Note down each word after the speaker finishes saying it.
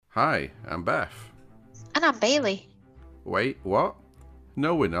Hi, I'm Beth. And I'm Bailey. Wait, what?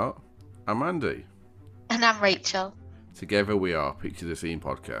 No, we're not. I'm Andy. And I'm Rachel. Together we are Picture the Scene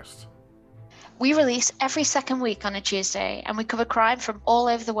podcast. We release every second week on a Tuesday, and we cover crime from all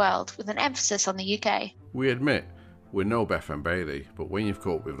over the world with an emphasis on the UK. We admit, we're no Beth and Bailey, but when you've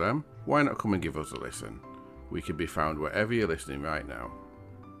caught with them, why not come and give us a listen? We can be found wherever you're listening right now.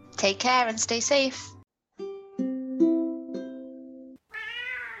 Take care and stay safe.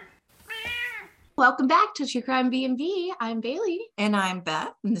 Welcome back to True Crime B&B. I'm Bailey. And I'm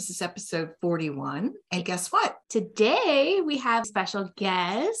Beth, and this is episode 41. And guess what? Today we have special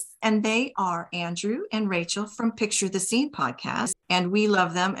guests. And they are Andrew and Rachel from Picture the Scene podcast. And we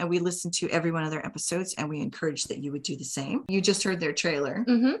love them, and we listen to every one of their episodes, and we encourage that you would do the same. You just heard their trailer.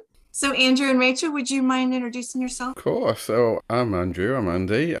 Mm-hmm. So Andrew and Rachel, would you mind introducing yourself? Of course, so I'm Andrew, I'm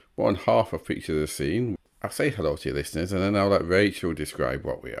Andy, one half of Picture the Scene. I'll say hello to your listeners, and then I'll let Rachel describe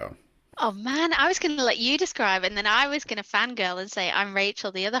what we are. Oh man, I was going to let you describe, and then I was going to fangirl and say I'm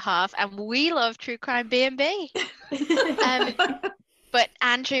Rachel, the other half, and we love True Crime B&B. But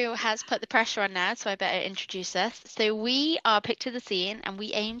Andrew has put the pressure on now, so I better introduce us. So we are Picture the Scene, and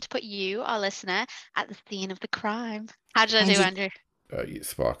we aim to put you, our listener, at the scene of the crime. How did I do, Andrew?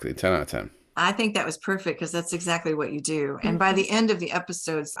 Sparkling, 10 out of 10. I think that was perfect because that's exactly what you do. And by the end of the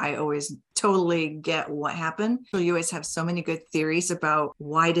episodes, I always totally get what happened. So you always have so many good theories about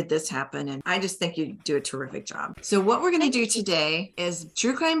why did this happen. And I just think you do a terrific job. So what we're going to do today is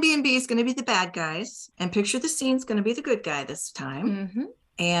True Crime B&B is going to be the bad guys, and Picture the Scene is going to be the good guy this time. Mm-hmm.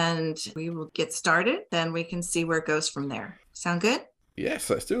 And we will get started. Then we can see where it goes from there. Sound good? Yes,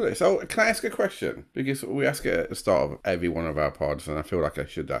 let's do it. So, can I ask a question? Because we ask it at the start of every one of our pods, and I feel like I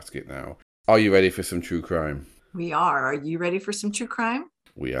should ask it now. Are you ready for some true crime? We are. Are you ready for some true crime?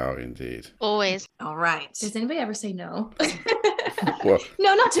 We are indeed. Always. All right. Does anybody ever say no? Well,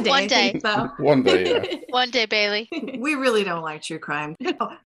 No, not today. One I day. think, though. one day, yeah. One day, Bailey. We really don't like true crime.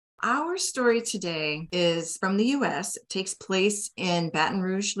 Our story today is from the U.S. It takes place in Baton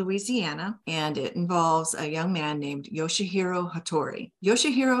Rouge, Louisiana, and it involves a young man named Yoshihiro Hattori.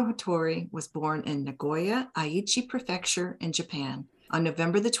 Yoshihiro Hattori was born in Nagoya, Aichi Prefecture in Japan on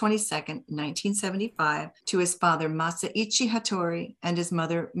November the 22nd, 1975, to his father Masaichi Hattori and his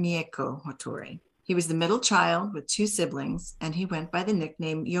mother Mieko Hattori. He was the middle child with two siblings, and he went by the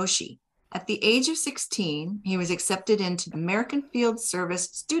nickname Yoshi. At the age of 16, he was accepted into the American Field Service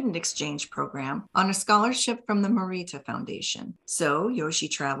Student Exchange Program on a scholarship from the Morita Foundation. So Yoshi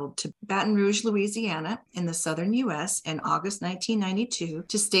traveled to Baton Rouge, Louisiana in the southern U.S. in August 1992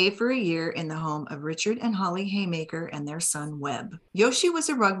 to stay for a year in the home of Richard and Holly Haymaker and their son Webb. Yoshi was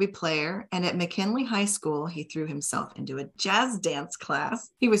a rugby player, and at McKinley High School, he threw himself into a jazz dance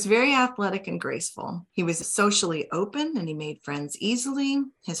class. He was very athletic and graceful. He was socially open, and he made friends easily.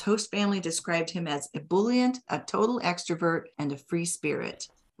 His host family described him as ebullient, a total extrovert, and a free spirit.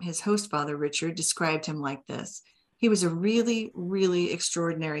 His host father, Richard, described him like this. He was a really, really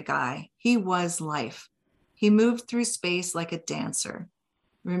extraordinary guy. He was life. He moved through space like a dancer.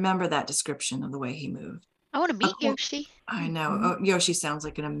 Remember that description of the way he moved. I want to meet Yoshi. I know. Oh, Yoshi sounds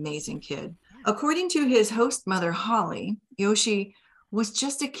like an amazing kid. According to his host mother, Holly, Yoshi was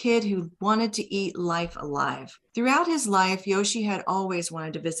just a kid who wanted to eat life alive. Throughout his life, Yoshi had always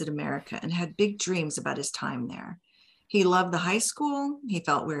wanted to visit America and had big dreams about his time there. He loved the high school. He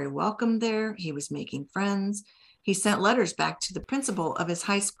felt very welcome there. He was making friends. He sent letters back to the principal of his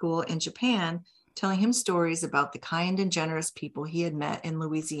high school in Japan, telling him stories about the kind and generous people he had met in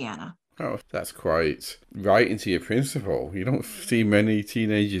Louisiana. Oh, that's quite writing to your principal. You don't see many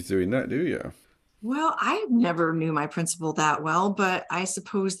teenagers doing that, do you? Well, I never knew my principal that well, but I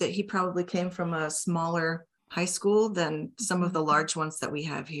suppose that he probably came from a smaller high school than some of the large ones that we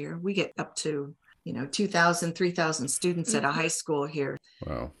have here. We get up to, 2,000, 3,000 students at a high school here.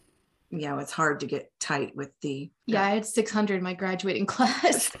 Wow. It's hard to get tight with the... Yeah, I had 600 in my graduating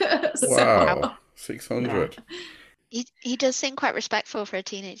class. Wow, 600. Yeah. He does seem quite respectful for a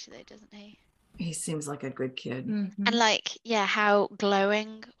teenager, though, doesn't he? He seems like a good kid. Mm-hmm. And how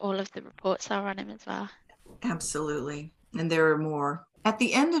glowing all of the reports are on him as well. Absolutely. And there are more. At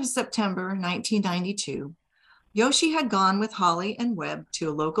the end of September 1992, Yoshi had gone with Holly and Webb to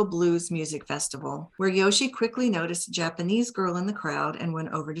a local blues music festival, where Yoshi quickly noticed a Japanese girl in the crowd and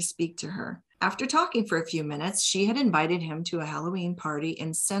went over to speak to her. After talking for a few minutes, she had invited him to a Halloween party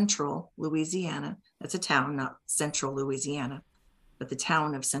in Central Louisiana. That's a town, not Central Louisiana, but the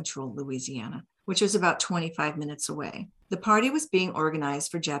town of Central Louisiana, which was about 25 minutes away. The party was being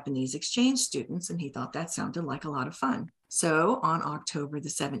organized for Japanese exchange students, and he thought that sounded like a lot of fun. So on October the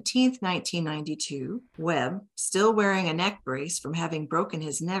 17th, 1992, Webb, still wearing a neck brace from having broken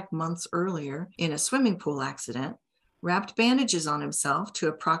his neck months earlier in a swimming pool accident, wrapped bandages on himself to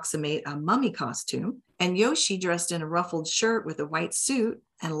approximate a mummy costume, and Yoshi dressed in a ruffled shirt with a white suit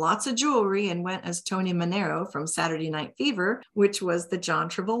and lots of jewelry and went as Tony Manero from Saturday Night Fever, which was the John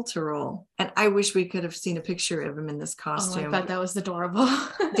Travolta role. And I wish we could have seen a picture of him in this Oh, costume. I bet that was adorable.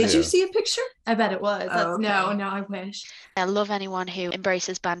 Did you Yeah. see a picture? I bet it was. Oh, okay. No, I wish. I love anyone who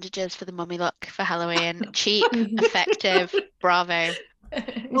embraces bandages for the mummy look for Halloween. Cheap, effective, bravo.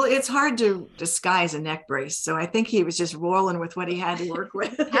 Well, it's hard to disguise a neck brace, so I think he was just rolling with what he had to work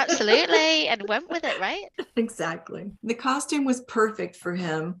with. Absolutely. And went with it, right? Exactly. The costume was perfect for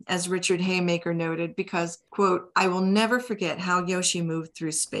him, as Richard Haymaker noted, because, quote, "I will never forget how Yoshi moved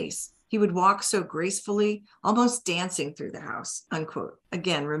through space. He would walk so gracefully, almost dancing through the house," unquote.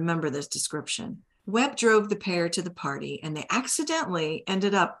 Again, remember this description. Webb drove the pair to the party, and they accidentally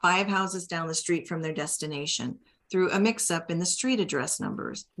ended up 5 houses down the street from their destination through a mix-up in the street address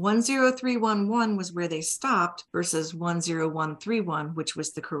numbers. 10311 was where they stopped versus 10131, which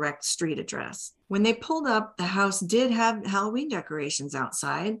was the correct street address. When they pulled up, the house did have Halloween decorations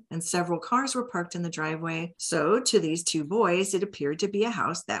outside, and several cars were parked in the driveway. So to these two boys, it appeared to be a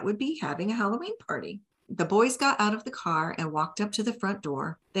house that would be having a Halloween party. The boys got out of the car and walked up to the front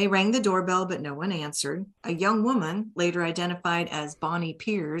door. They rang the doorbell, but no one answered. A young woman, later identified as Bonnie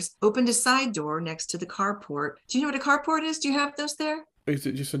Piers, opened a side door next to the carport. Do you know what a carport is? Do you have those there? Is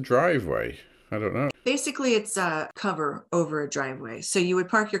it just a driveway? I don't know. Basically, it's a cover over a driveway. So you would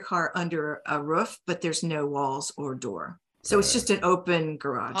park your car under a roof, but there's no walls or door. So it's just an open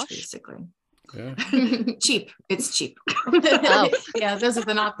garage, Gosh. basically. Yeah. Cheap. It's cheap. Oh. Yeah, those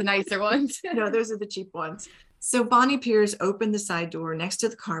are not the nicer ones. No, those are the cheap ones. So Bonnie Piers opened the side door next to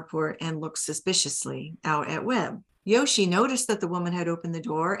the carport and looked suspiciously out at Webb. Yoshi noticed that the woman had opened the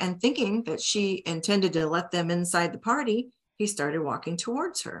door, and thinking that she intended to let them inside the party, he started walking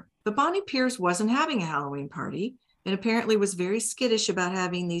towards her. But Bonnie Piers wasn't having a Halloween party and apparently was very skittish about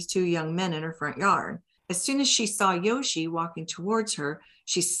having these two young men in her front yard. As soon as she saw Yoshi walking towards her,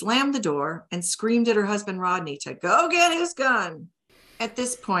 she slammed the door and screamed at her husband Rodney to go get his gun. At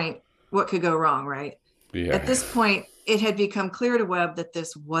this point, what could go wrong, right? Yeah. At this point, it had become clear to Webb that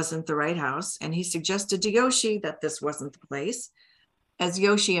this wasn't the right house, and he suggested to Yoshi that this wasn't the place. As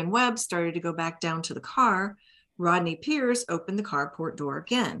Yoshi and Webb started to go back down to the car, Rodney Piers opened the carport door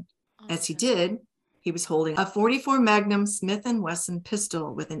again. As he did, he was holding a .44 Magnum Smith & Wesson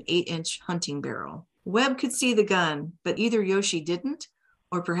pistol with an 8-inch hunting barrel. Webb could see the gun, but either Yoshi didn't,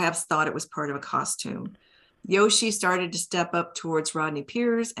 or perhaps thought it was part of a costume. Yoshi started to step up towards Rodney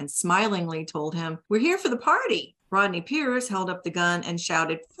Piers and smilingly told him, "We're here for the party." Rodney Piers held up the gun and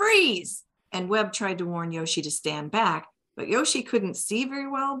shouted, "Freeze!" And Webb tried to warn Yoshi to stand back, but Yoshi couldn't see very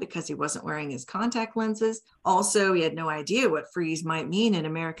well because he wasn't wearing his contact lenses. Also, he had no idea what freeze might mean in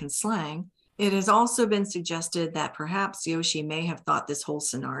American slang. It has also been suggested that perhaps Yoshi may have thought this whole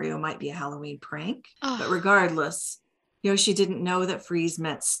scenario might be a Halloween prank. But regardless, Yoshi didn't know that freeze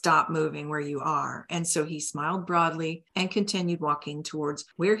meant stop moving where you are. And so he smiled broadly and continued walking towards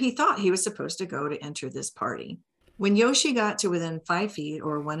where he thought he was supposed to go to enter this party. When Yoshi got to within 5 feet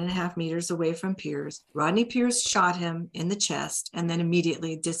or 1.5 meters away from Piers, Rodney Piers shot him in the chest and then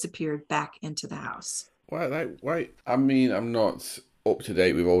immediately disappeared back into the house. Wait. I mean, I'm not up to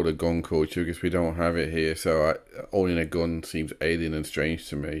date with all the gun culture because we don't have it here, so owning a gun seems alien and strange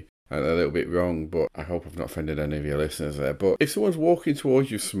to me. And a little bit wrong, but I hope I've not offended any of your listeners there. But if someone's walking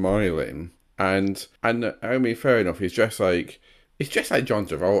towards you smiling, and I mean, fair enough, he's dressed like John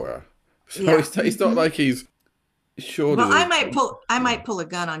Travolta, so Yeah. it's not like he's sure. Well, I might pull a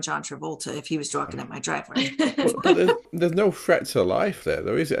gun on John Travolta if he was walking up my driveway. but there's no threat to life there,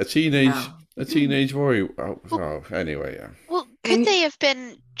 though, is it? A teenage boy. Oh, anyway, yeah. Well, could they have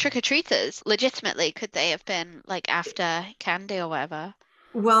been trick-or-treaters? Legitimately, could they have been like after candy or whatever?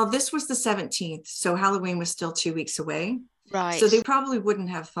 Well, this was the 17th, so Halloween was still 2 weeks away. Right. So they probably wouldn't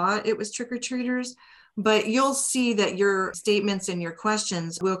have thought it was trick-or-treaters, but you'll see that your statements and your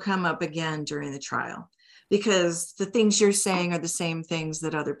questions will come up again during the trial because the things you're saying are the same things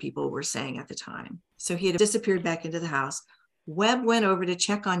that other people were saying at the time. So he had disappeared back into the house. Webb went over to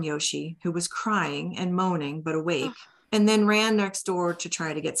check on Yoshi, who was crying and moaning, but awake, and then ran next door to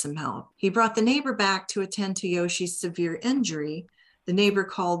try to get some help. He brought the neighbor back to attend to Yoshi's severe injury. The neighbor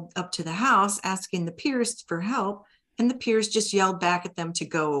called up to the house asking the Piers for help, and the Piers just yelled back at them to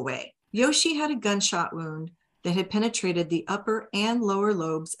go away. Yoshi had a gunshot wound that had penetrated the upper and lower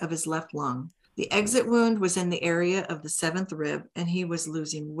lobes of his left lung. The exit wound was in the area of the 7th rib, and he was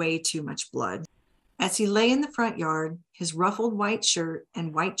losing way too much blood. As he lay in the front yard, his ruffled white shirt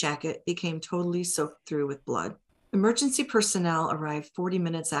and white jacket became totally soaked through with blood. Emergency personnel arrived 40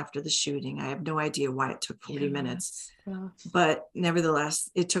 minutes after the shooting. I have no idea why it took 40 minutes, but nevertheless,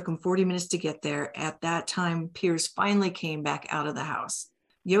 it took them 40 minutes to get there. At that time, Pierce finally came back out of the house.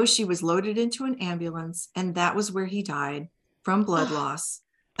 Yoshi was loaded into an ambulance, and that was where he died from blood loss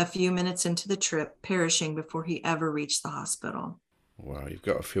a few minutes into the trip, perishing before he ever reached the hospital. Wow, you've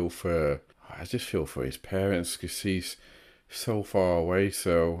got to feel for... I just feel for his parents because he's so far away,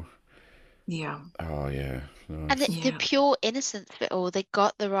 so... Yeah. Oh, yeah. No. And the pure innocence of it all, they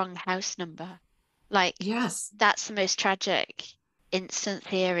got the wrong house number. Like, yes, that's the most tragic instance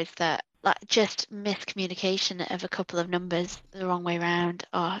here, is that like just miscommunication of a couple of numbers the wrong way around.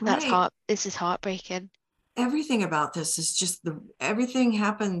 Oh, that's this is heartbreaking. Everything about this is just everything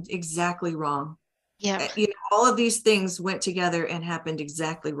happened exactly wrong. Yeah. All of these things went together and happened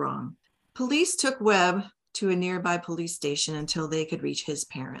exactly wrong. Police took Webb to a nearby police station until they could reach his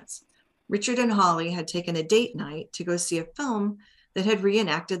parents. Richard and Holly had taken a date night to go see a film that had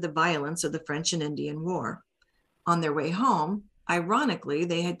reenacted the violence of the French and Indian War. On their way home, ironically,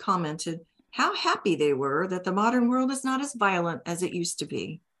 they had commented how happy they were that the modern world is not as violent as it used to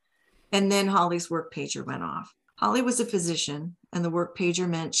be. And then Holly's work pager went off. Holly was a physician, and the work pager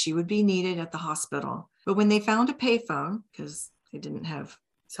meant she would be needed at the hospital. But when they found a payphone, because they didn't have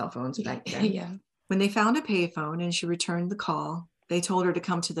cell phones back then, when they found a payphone and she returned the call, they told her to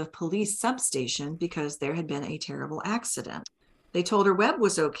come to the police substation because there had been a terrible accident. They told her Webb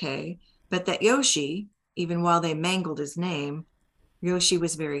was okay, but that Yoshi, even while they mangled his name, Yoshi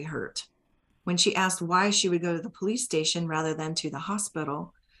was very hurt. When she asked why she would go to the police station rather than to the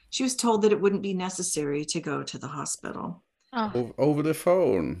hospital, she was told that it wouldn't be necessary to go to the hospital. Oh. Over the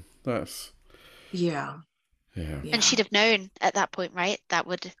phone. That's... Yeah. And she'd have known at that point, right? That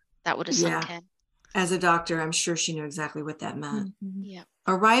would have sunk in. As a doctor, I'm sure she knew exactly what that meant. Mm-hmm. Yeah.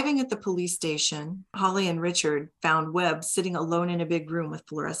 Arriving at the police station, Holly and Richard found Webb sitting alone in a big room with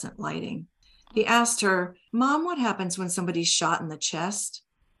fluorescent lighting. He asked her, "Mom, what happens when somebody's shot in the chest?"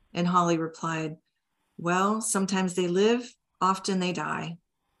 And Holly replied, "Well, sometimes they live, often they die.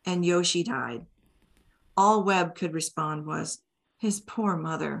 And Yoshi died." All Webb could respond was, "His poor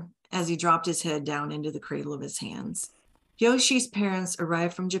mother," as he dropped his head down into the cradle of his hands. Yoshi's parents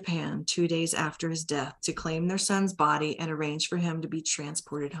arrived from Japan 2 days after his death to claim their son's body and arrange for him to be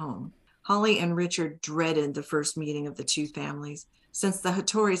transported home. Holly and Richard dreaded the first meeting of the two families, since the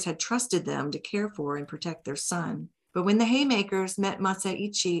Hattoris had trusted them to care for and protect their son. But when the Haymakers met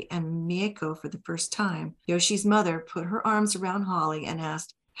Masaichi and Mieko for the first time, Yoshi's mother put her arms around Holly and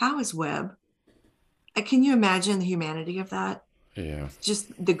asked, "How is Webb?" Can you imagine the humanity of that? Yeah.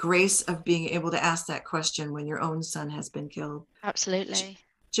 Just the grace of being able to ask that question when your own son has been killed. Absolutely.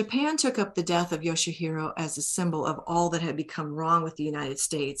 Japan took up the death of Yoshihiro as a symbol of all that had become wrong with the United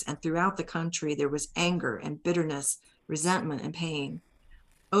States, and throughout the country there was anger and bitterness, resentment and pain.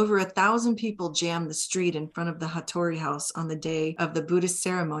 Over 1,000 people jammed the street in front of the Hattori house on the day of the Buddhist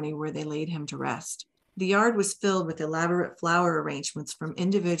ceremony where they laid him to rest. The yard was filled with elaborate flower arrangements from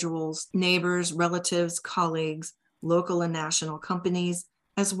individuals, neighbors, relatives, colleagues, local and national companies,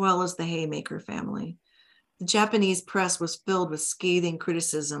 as well as the Haymaker family. The Japanese press was filled with scathing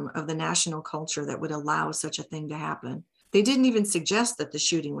criticism of the national culture that would allow such a thing to happen. They didn't even suggest that the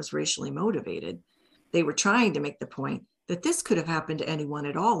shooting was racially motivated. They were trying to make the point that this could have happened to anyone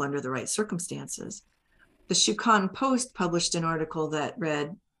at all under the right circumstances. The Shukan Post published an article that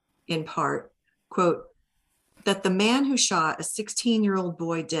read, in part, quote, "that the man who shot a 16-year-old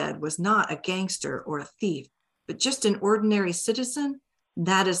boy dead was not a gangster or a thief, but just an ordinary citizen.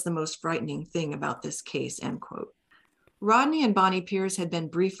 That is the most frightening thing about this case," end quote. Rodney and Bonnie Pierce had been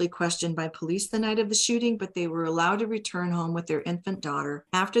briefly questioned by police the night of the shooting, but they were allowed to return home with their infant daughter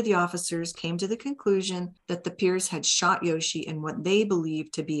after the officers came to the conclusion that the Pierce had shot Yoshi in what they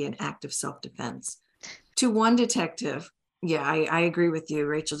believed to be an act of self-defense. To one detective, I agree with you.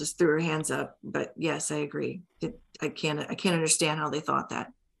 Rachel just threw her hands up, but yes, I agree. I can't understand how they thought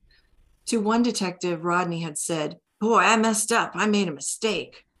that. To one detective, Rodney had said, "Boy, I messed up. I made a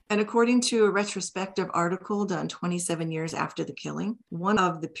mistake." And according to a retrospective article done 27 years after the killing, one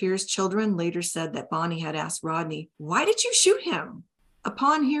of the Pierce children later said that Bonnie had asked Rodney, "Why did you shoot him?"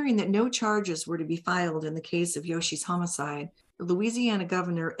 Upon hearing that no charges were to be filed in the case of Yoshi's homicide, Louisiana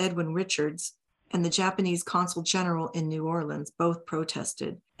Governor Edwin Richards and the Japanese Consul General in New Orleans both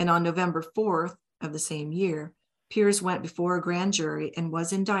protested. And on November 4th of the same year, Pierce went before a grand jury and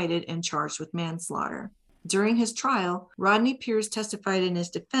was indicted and charged with manslaughter. During his trial, Rodney Pierce testified in his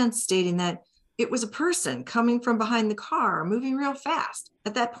defense, stating that It was a person coming from behind the car, moving real fast.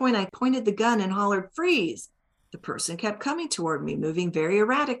 At that point, I pointed the gun and hollered, freeze. The person kept coming toward me, moving very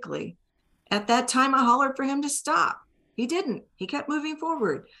erratically. At that time, I hollered for him to stop. He didn't. He kept moving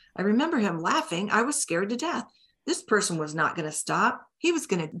forward. I remember him laughing. I was scared to death. This person was not going to stop. He was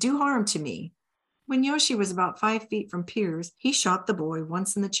going to do harm to me. When Yoshi was about 5 feet from Piers, he shot the boy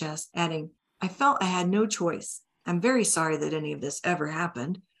once in the chest, adding, I felt I had no choice. I'm very sorry that any of this ever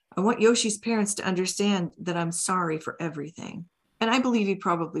happened. I want Yoshi's parents to understand that I'm sorry for everything. And I believe he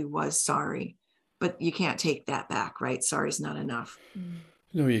probably was sorry, but you can't take that back, right? Sorry's not enough.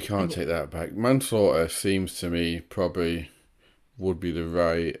 No, you can't take that back. Manslaughter seems to me probably would be the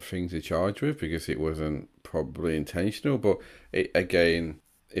right thing to charge with because it wasn't probably intentional. But again,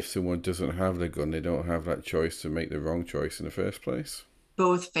 if someone doesn't have the gun, they don't have that choice to make the wrong choice in the first place.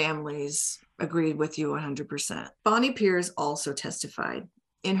 Both families agreed with you 100%. Bonnie Piers also testified.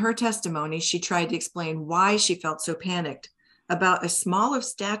 In her testimony, she tried to explain why she felt so panicked about a small of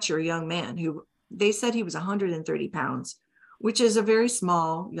stature young man who they said he was 130 pounds, which is a very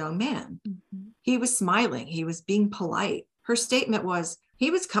small young man. Mm-hmm. He was smiling. He was being polite. Her statement was, he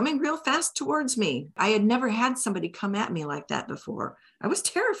was coming real fast towards me. I had never had somebody come at me like that before. I was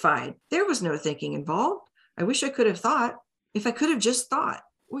terrified. There was no thinking involved. I wish I could have thought. If I could have just thought,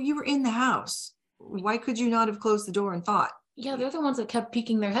 well, you were in the house. Why could you not have closed the door and thought? Yeah, they're the ones that kept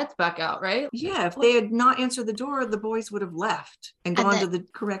peeking their heads back out, right? Yeah, if they had not answered the door, the boys would have left and gone to the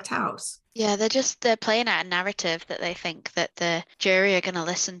correct house. Yeah, they're playing out a narrative that they think that the jury are going to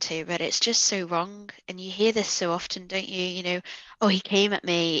listen to, but it's just so wrong. And you hear this so often, don't you? You know, oh, he came at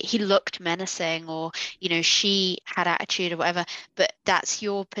me, he looked menacing, or, you know, she had attitude or whatever. But that's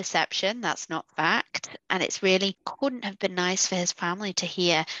your perception, that's not fact. And it's really couldn't have been nice for his family to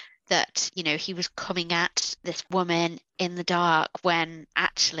hear that, you know, he was coming at this woman in the dark when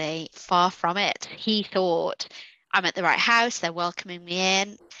actually far from it. He thought, I'm at the right house, they're welcoming me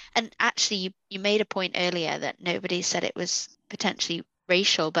in. And actually, you made a point earlier that nobody said it was potentially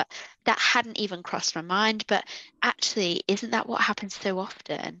racial, but that hadn't even crossed my mind. But actually, isn't that what happens so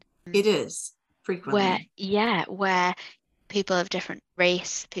often? It is, frequently. Where people of different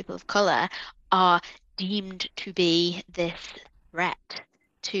race, people of colour, are deemed to be this threat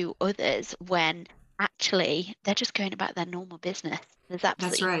to others when actually they're just going about their normal business. There's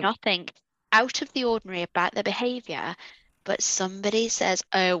absolutely nothing out of the ordinary about their behavior, but somebody says,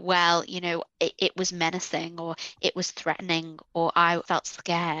 oh, well, you know, it was menacing or it was threatening or I felt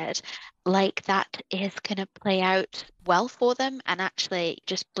scared. Like that is going to play out well for them and actually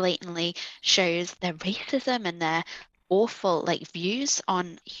just blatantly shows their racism and their awful views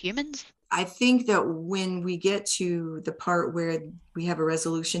on humans. I think that when we get to the part where we have a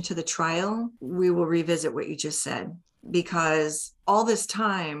resolution to the trial, we will revisit what you just said, because all this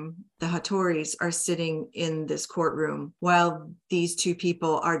time, the Hattoris are sitting in this courtroom while these two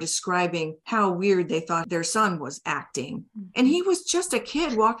people are describing how weird they thought their son was acting. And he was just a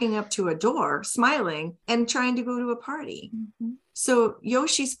kid walking up to a door, smiling and trying to go to a party. Mm-hmm. So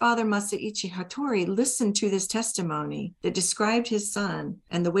Yoshi's father, Masaichi Hattori, listened to this testimony that described his son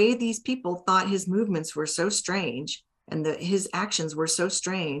and the way these people thought his movements were so strange and his actions were so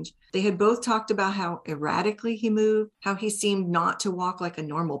strange. They had both talked about how erratically he moved, how he seemed not to walk like a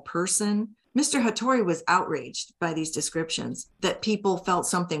normal person. Mr. Hattori was outraged by these descriptions, that people felt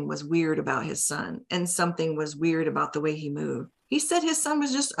something was weird about his son and something was weird about the way he moved. He said his son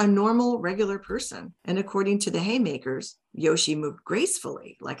was just a normal, regular person. And according to the Haymakers, Yoshi moved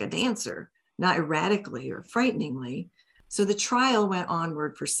gracefully, like a dancer, not erratically or frighteningly. So the trial went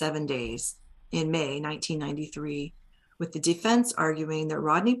onward for 7 days in May 1993, with the defense arguing that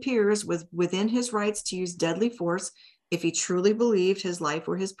Rodney Piers was within his rights to use deadly force if he truly believed his life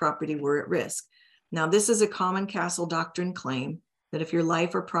or his property were at risk. Now, this is a common castle doctrine claim that if your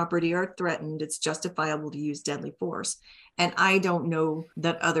life or property are threatened, it's justifiable to use deadly force. And I don't know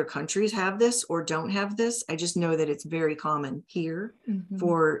that other countries have this or don't have this. I just know that it's very common here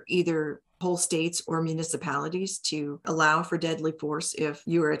for either whole states or municipalities to allow for deadly force if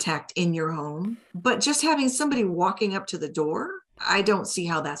you are attacked in your home. But just having somebody walking up to the door, I don't see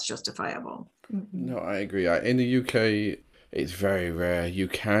how that's justifiable. No, I agree. In the UK, it's very rare. You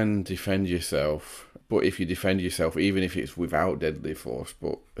can defend yourself, but if you defend yourself, even if it's without deadly force,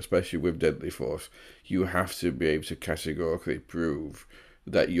 but especially with deadly force, you have to be able to categorically prove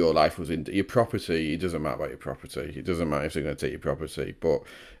that your life was in your property. It doesn't matter about your property. It doesn't matter if they're going to take your property, but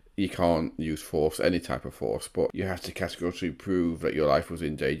you can't use force, any type of force, but you have to categorically prove that your life was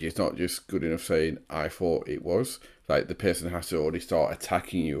in danger. It's not just good enough saying, I thought it was. Like, the person has to already start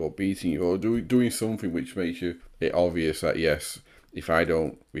attacking you or beating you or doing something which makes it obvious that, yes, if I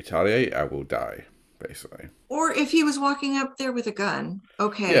don't retaliate, I will die, basically. Or if he was walking up there with a gun,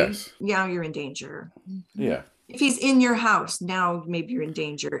 okay, Yes. now you're in danger. Yeah. If he's in your house, now maybe you're in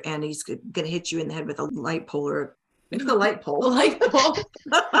danger and he's going to hit you in the head with a light pole or a light pole. Light pole.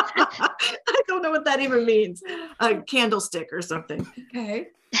 I don't know what that even means. A candlestick or something. Okay.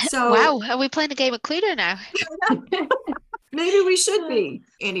 So Wow, are we playing a game of Cluedo now? maybe we should be.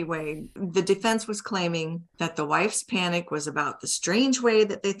 Anyway, the defense was claiming that the wife's panic was about the strange way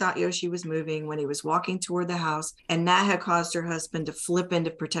that they thought Yoshi was moving when he was walking toward the house, and that had caused her husband to flip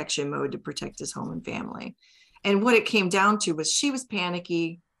into protection mode to protect his home and family. And what it came down to was she was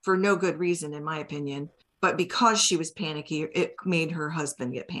panicky for no good reason, in my opinion, but because she was panicky, it made her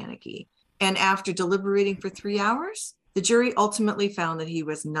husband get panicky. And after deliberating for 3 hours, the jury ultimately found that he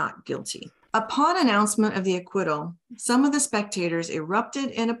was not guilty. Upon announcement of the acquittal, some of the spectators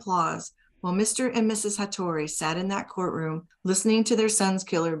erupted in applause while Mr. and Mrs. Hattori sat in that courtroom listening to their son's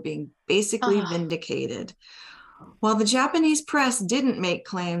killer being basically vindicated. While the Japanese press didn't make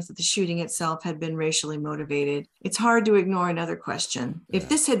claims that the shooting itself had been racially motivated, it's hard to ignore another question. If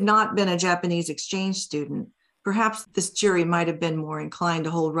this had not been a Japanese exchange student, perhaps this jury might have been more inclined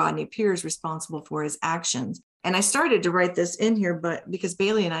to hold Rodney Pierce responsible for his actions. And I started to write this in here, but because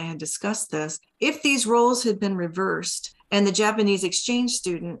Bailey and I had discussed this, if these roles had been reversed and the Japanese exchange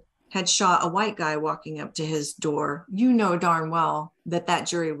student had shot a white guy walking up to his door, you know darn well that that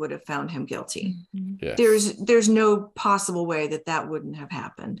jury would have found him guilty. Yes. There's no possible way that that wouldn't have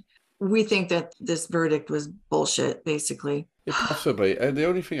happened. We think that this verdict was bullshit, basically. Yeah, possibly. The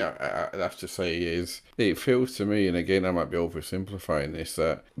only thing I have to say is, it feels to me, and again I might be oversimplifying this,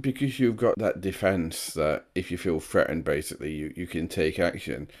 that because you've got that defence that if you feel threatened, basically, you can take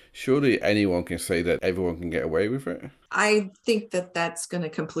action, surely anyone can say that everyone can get away with it? I think that that's going to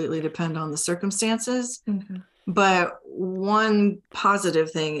completely depend on the circumstances. Mm-hmm. But one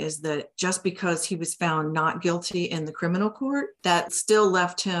positive thing is that just because he was found not guilty in the criminal court, that still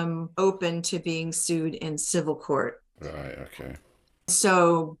left him open to being sued in civil court. Right, okay.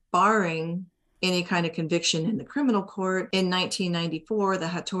 So barring any kind of conviction in the criminal court, in 1994, the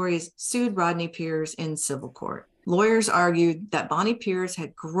Hattoris sued Rodney Pierce in civil court. Lawyers argued that Bonnie Pierce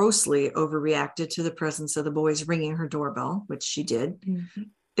had grossly overreacted to the presence of the boys ringing her doorbell, which she did. Mm-hmm.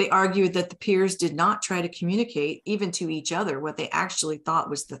 They argued that the Pierce did not try to communicate, even to each other, what they actually thought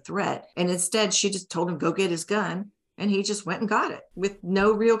was the threat. And instead, she just told him, go get his gun. And he just went and got it with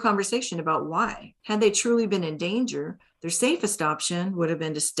no real conversation about why. Had they truly been in danger, their safest option would have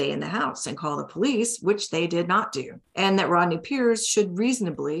been to stay in the house and call the police, which they did not do. And that Rodney Pierce should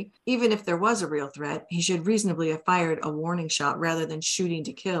reasonably, even if there was a real threat, he should reasonably have fired a warning shot rather than shooting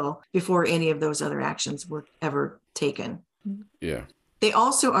to kill before any of those other actions were ever taken. Yeah. They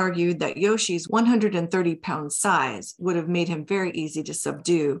also argued that Yoshi's 130-pound size would have made him very easy to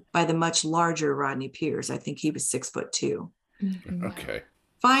subdue by the much larger Rodney Pierce. I think he was 6'2". Mm-hmm. Okay.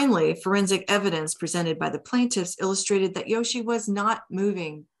 Finally, forensic evidence presented by the plaintiffs illustrated that Yoshi was not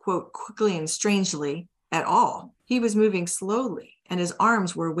moving, quote, quickly and strangely at all. He was moving slowly, and his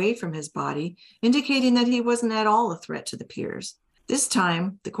arms were away from his body, indicating that he wasn't at all a threat to the Pierce. This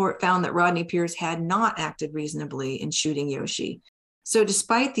time, the court found that Rodney Pierce had not acted reasonably in shooting Yoshi. So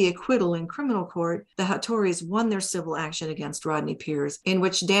despite the acquittal in criminal court, the Hattoris won their civil action against Rodney Pierce, in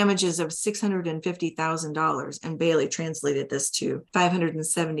which damages of $650,000, and Bailey translated this to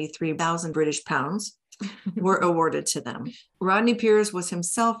 573,000 British pounds, were awarded to them. Rodney Pierce was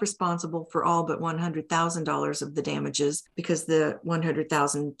himself responsible for all but $100,000 of the damages because the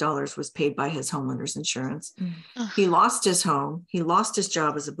 $100,000 was paid by his homeowner's insurance. He lost his home, he lost his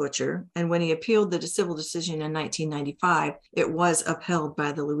job as a butcher, and when he appealed the civil decision in 1995, it was upheld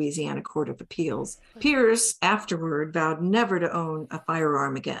by the Louisiana Court of Appeals. Pierce afterward vowed never to own a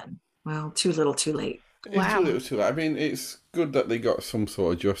firearm again. Well, too little, too late. Wow. It's a little too late. I mean, it's good that they got some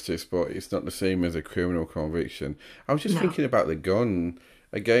sort of justice, but it's not the same as a criminal conviction. I was just thinking about the gun.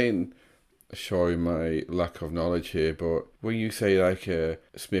 Again, showing my lack of knowledge here, but when you say like a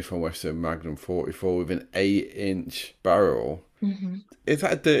Smith & Wesson Magnum 44 with an 8-inch barrel, is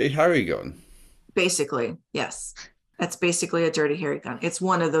that a Dirty Harry gun? Basically, yes. That's basically a Dirty Harry gun. It's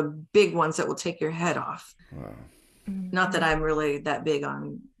one of the big ones that will take your head off. Wow. Not that I'm really that big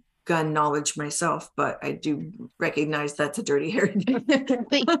on gun knowledge myself, but I do recognize that's a Dirty Harry gun.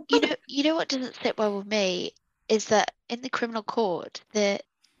 But you know what doesn't sit well with me is that in the criminal court that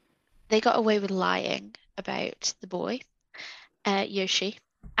they got away with lying about the boy, Yoshi,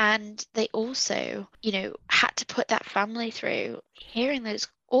 and they also, had to put that family through hearing those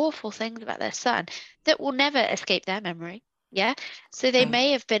awful things about their son that will never escape their memory. Yeah. So they Right.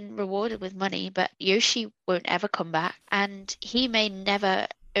 may have been rewarded with money, but Yoshi won't ever come back. And he may never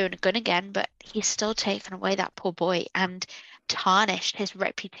own a gun again, but he's still taken away that poor boy and tarnished his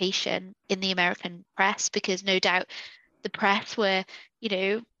reputation in the American press because no doubt the press were, you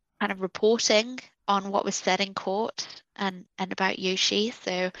know, kind of reporting on what was said in court and about Yoshi.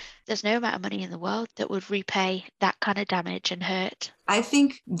 So there's no amount of money in the world that would repay that kind of damage and hurt. I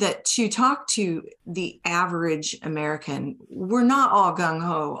think that to talk to the average American, we're not all gung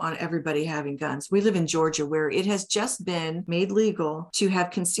ho on everybody having guns. We live in Georgia, where it has just been made legal to have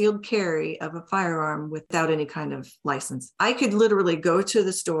concealed carry of a firearm without any kind of license. I could literally go to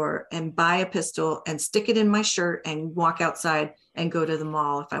the store and buy a pistol and stick it in my shirt and walk outside and go to the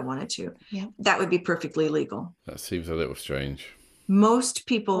mall if I wanted to. Yeah. That would be perfectly legal. That seems a little strange. Most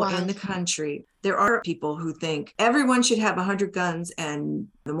people Wow. in the country, there are people who think everyone should have 100 guns, and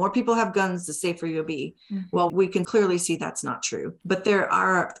the more people have guns, the safer you'll be. Mhm. Well, we can clearly see that's not true. But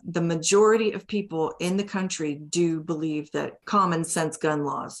the majority of people in the country do believe that common sense gun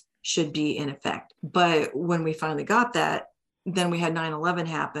laws should be in effect. But when we finally got that, then we had 9/11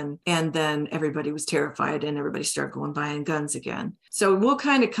 happen, and then everybody was terrified and everybody started going buying guns again. So we'll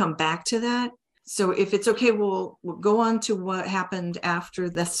kind of come back to that. So if it's okay, we'll go on to what happened after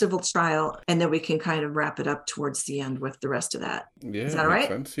the civil trial, and then we can kind of wrap it up towards the end with the rest of that. Yeah, Is that makes right?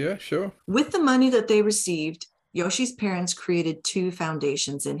 sense. Yeah, sure. With the money that they received, Yoshi's parents created 2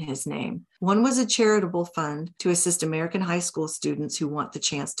 foundations in his name. One was a charitable fund to assist American high school students who want the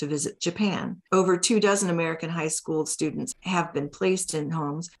chance to visit Japan. Over 24 American high school students have been placed in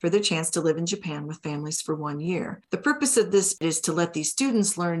homes for their chance to live in Japan with families for 1 year. The purpose of this is to let these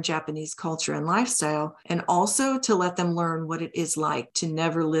students learn Japanese culture and lifestyle, and also to let them learn what it is like to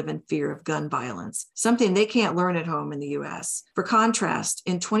never live in fear of gun violence, something they can't learn at home in the US. For contrast,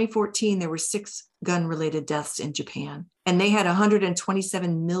 in 2014, there were 6 gun-related deaths in Japan, and they had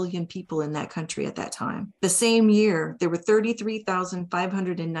 127 million people in that country at that time. The same year, there were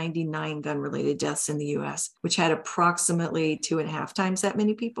 33,599 gun-related deaths in the US, which had approximately 2.5 times that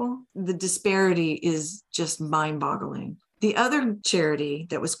many people. The disparity is just mind-boggling. The other charity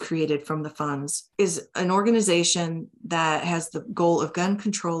that was created from the funds is an organization that has the goal of gun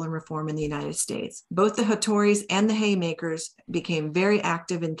control and reform in the United States. Both the Hattoris and the Haymakers became very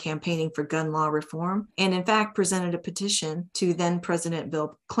active in campaigning for gun law reform, and in fact presented a petition to then President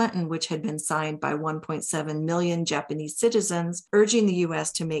Bill Clinton, which had been signed by 1.7 million Japanese citizens, urging the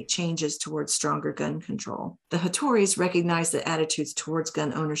U.S. to make changes towards stronger gun control. The Hattoris recognize that attitudes towards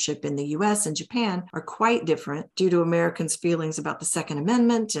gun ownership in the U.S. and Japan are quite different due to Americans' feelings about the Second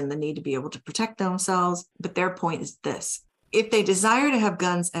Amendment and the need to be able to protect themselves. But their point is this: if they desire to have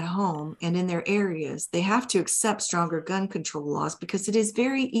guns at home and in their areas, they have to accept stronger gun control laws, because it is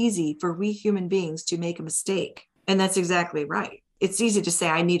very easy for we human beings to make a mistake. And that's exactly right. It's easy to say,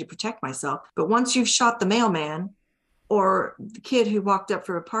 I need to protect myself. But once you've shot the mailman or the kid who walked up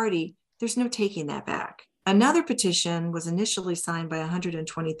for a party, there's no taking that back. Another petition was initially signed by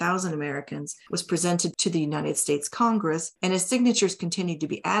 120,000 Americans, was presented to the United States Congress, and as signatures continued to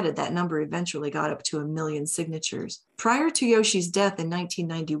be added, that number eventually got up to 1 million signatures. Prior to Yoshi's death in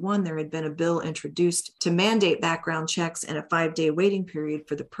 1991, there had been a bill introduced to mandate background checks and a 5-day waiting period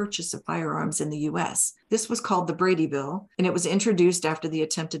for the purchase of firearms in the U.S. This was called the Brady Bill, and it was introduced after the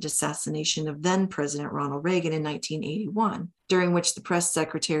attempted assassination of then President Ronald Reagan in 1981, during which the press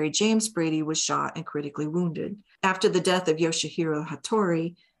secretary James Brady was shot and critically wounded. After the death of Yoshihiro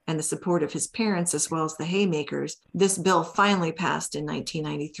Hattori and the support of his parents as well as the Haymakers, this bill finally passed in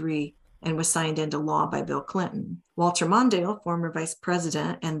 1993 and was signed into law by Bill Clinton. Walter Mondale, former vice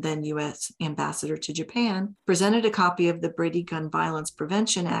president and then U.S. ambassador to Japan, presented a copy of the Brady Gun Violence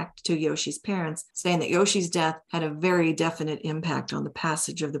Prevention Act to Yoshi's parents, saying that Yoshi's death had a very definite impact on the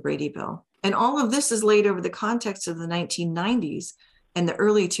passage of the Brady Bill. And all of this is laid over the context of the 1990s and the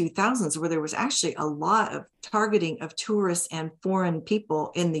early 2000s, where there was actually a lot of targeting of tourists and foreign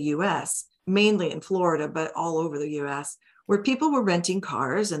people in the U.S., mainly in Florida, but all over the U.S., where people were renting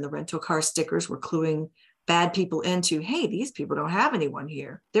cars and the rental car stickers were cluing bad people into, hey, these people don't have anyone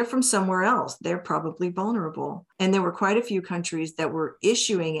here. They're from somewhere else. They're probably vulnerable. And there were quite a few countries that were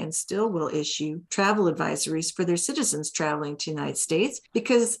issuing and still will issue travel advisories for their citizens traveling to the United States,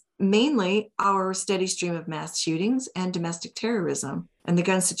 because mainly our steady stream of mass shootings and domestic terrorism and the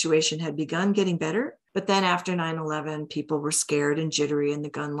gun situation had begun getting better. But then after 9/11, people were scared and jittery, and the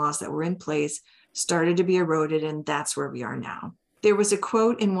gun laws that were in place started to be eroded, and that's where we are now. There was a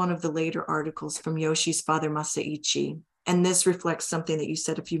quote in one of the later articles from Yoshi's father, Masaichi, and this reflects something that you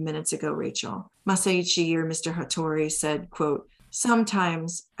said a few minutes ago, Rachel. Masaichi, or Mr. Hattori, said, quote,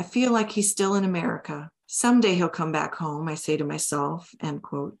 "Sometimes I feel like he's still in America, Someday he'll come back home, I say to myself, end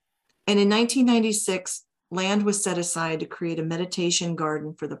quote. And in 1996, land was set aside to create a meditation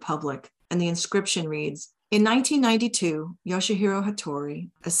garden for the public. And the inscription reads, in 1992, Yoshihiro Hattori,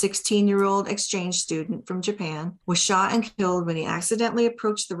 a 16-year-old exchange student from Japan, was shot and killed when he accidentally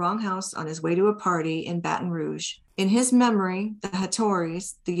approached the wrong house on his way to a party in Baton Rouge. In his memory, the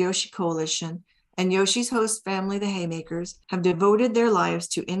Hattoris, the Yoshi Coalition, and Yoshi's host family, the Haymakers, have devoted their lives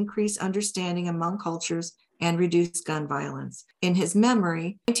to increase understanding among cultures and reduce gun violence. In his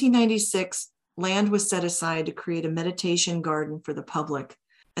memory, 1996, land was set aside to create a meditation garden for the public.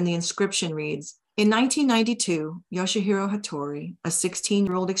 And the inscription reads, in 1992, Yoshihiro Hattori, a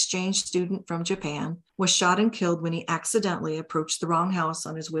 16-year-old exchange student from Japan, was shot and killed when he accidentally approached the wrong house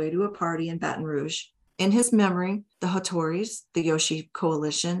on his way to a party in Baton Rouge. In his memory, the Hattoris, the Yoshi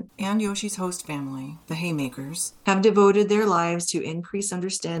Coalition, and Yoshi's host family, the Haymakers, have devoted their lives to increase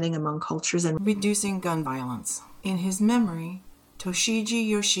understanding among cultures and reducing gun violence. In his memory, Toshiji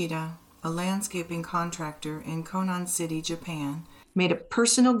Yoshida, a landscaping contractor in Konan City, Japan, made a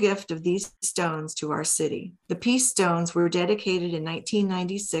personal gift of these stones to our city. The peace stones were dedicated in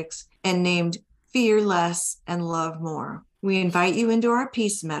 1996 and named Fear Less and Love More. We invite you into our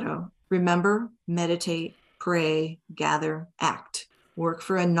peace meadow. Remember, meditate, pray, gather, act. Work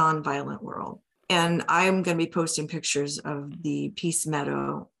for a nonviolent world. And I'm going to be posting pictures of the peace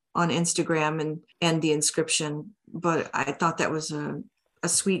meadow on Instagram and the inscription. But I thought that was a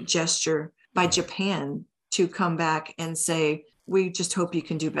sweet gesture by Japan to come back and say, we just hope you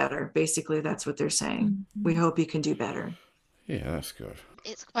can do better. Basically, that's what they're saying. Mm-hmm. We hope you can do better. Yeah, that's good.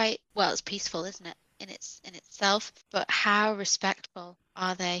 It's quite, well, it's peaceful, isn't it, in itself? But how respectful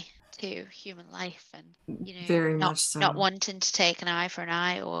are they to human life? And, you know, very much so. Not wanting to take an eye for an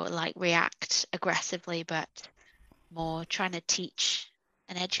eye or like react aggressively, but more trying to teach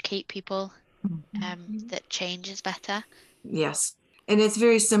and educate people that change is better. Yes. And it's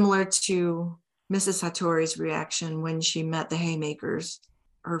very similar to Mrs. Hattori's reaction when she met the Haymakers.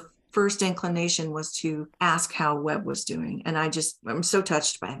 Her first inclination was to ask how Webb was doing. And I'm so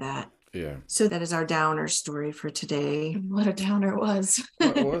touched by that. Yeah. So that is our downer story for today. What a downer it was.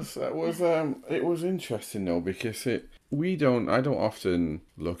 It was interesting though, because I don't often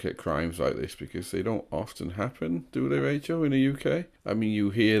look at crimes like this because they don't often happen, do they, Rachel, in the UK? I mean,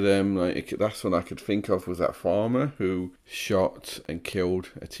 you hear them, like, that's one I could think of was that farmer who shot and killed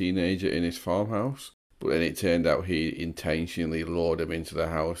a teenager in his farmhouse. But then it turned out he intentionally lured them into the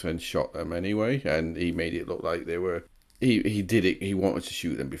house and shot them anyway, and he made it look like they were... He did it. He wanted to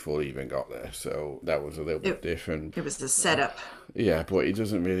shoot them before they even got there, so that was a little bit different. It was the setup. Yeah, but it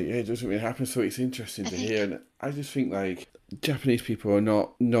doesn't really happen. So it's interesting to hear, and I just think like Japanese people are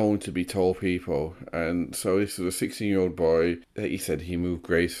not known to be tall people, and so this was a 16-year-old boy. He said he moved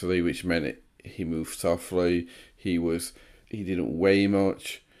gracefully, which meant he moved softly. He didn't weigh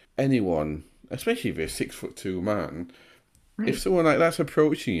much. Anyone, especially if you're a 6'2" man, right. If someone like that's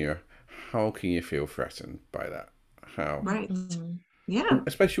approaching you, how can you feel threatened by that? How? Right. Yeah.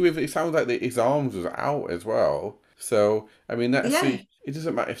 Especially with, it sounds like his arms was out as well. So, I mean, it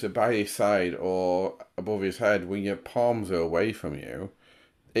doesn't matter if they're by his side or above his head. When your palms are away from you,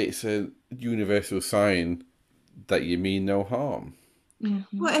 it's a universal sign that you mean no harm.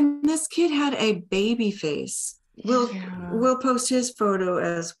 Mm-hmm. Well, and this kid had a baby face. We'll post his photo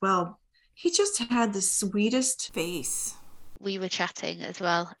as well. He just had the sweetest face. We were chatting as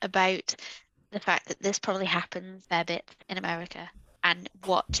well about the fact that this probably happens a fair bit in America, and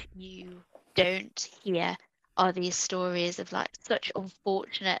what you don't hear are these stories of like such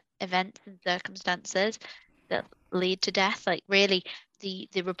unfortunate events and circumstances that lead to death. Like really the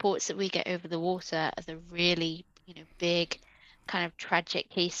reports that we get over the water are the really, you know, big kind of tragic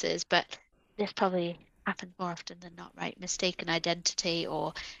cases, but this probably happens more often than not, right? Mistaken identity,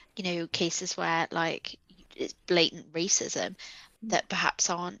 or, you know, cases where like it's blatant racism that perhaps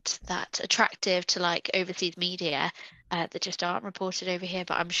aren't that attractive to like overseas media, that just aren't reported over here.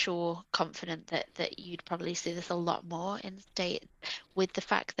 But I'm confident that you'd probably see this a lot more in the States, with the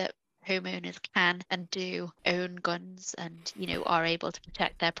fact that homeowners can and do own guns and, you know, are able to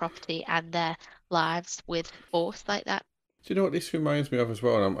protect their property and their lives with force like that. Do you know what this reminds me of as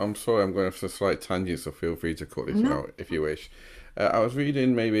well? And I'm sorry, I'm going off a slight tangent, so feel free to cut this out if you wish. I was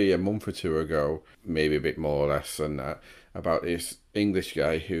reading maybe a month or two ago, maybe a bit more or less than that, about this English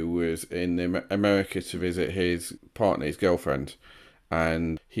guy who was in America to visit his partner, his girlfriend.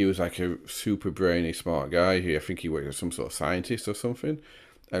 And he was like a super brainy, smart guy. I think he worked as some sort of scientist or something.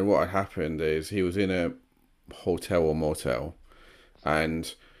 And what had happened is he was in a hotel or motel,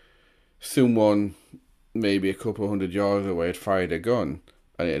 and someone maybe a couple of 100 yards away had fired a gun,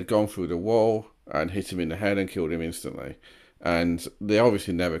 and it had gone through the wall and hit him in the head and killed him instantly. And they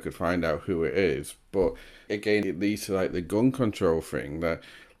obviously never could find out who it is. But again, it leads to like the gun control thing, that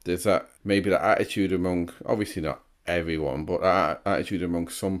there's that maybe that attitude among, obviously not everyone, but that attitude among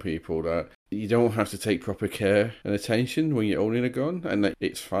some people that you don't have to take proper care and attention when you're owning a gun, and that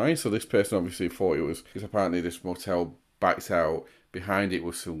it's fine. So this person obviously thought it was, because apparently this motel backs out, behind it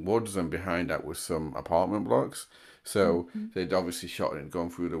was some woods, and behind that was some apartment blocks. So they'd obviously shot and gone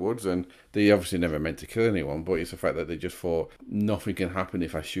through the woods, and they obviously never meant to kill anyone, but it's the fact that they just thought nothing can happen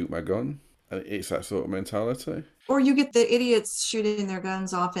if I shoot my gun. And it's that sort of mentality. Or you get the idiots shooting their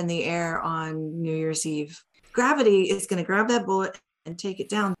guns off in the air on New Year's Eve. Gravity is going to grab that bullet and take it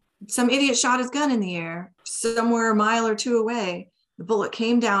down. Some idiot shot his gun in the air somewhere a mile or two away. The bullet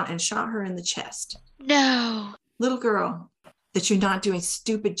came down and shot her in the chest. No. Little girl, that you're not doing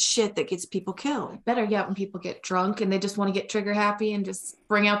stupid shit that gets people killed. Better yet, when people get drunk and they just want to get trigger happy and just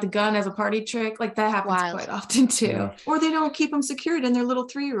bring out the gun as a party trick. Like that happens Wild. quite often too. Yeah. Or they don't keep them secured and their little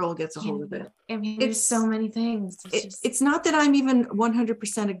 3-year-old gets a hold of it. I mean, there's so many things. It's not that I'm even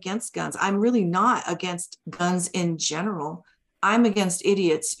 100% against guns. I'm really not against guns in general. I'm against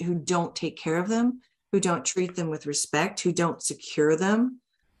idiots who don't take care of them, who don't treat them with respect, who don't secure them.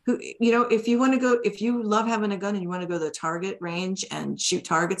 Who, you know, if you love having a gun and you want to go to the target range and shoot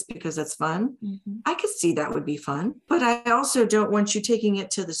targets because that's fun, I could see that would be fun. But I also don't want you taking it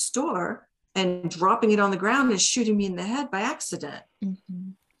to the store and dropping it on the ground and shooting me in the head by accident.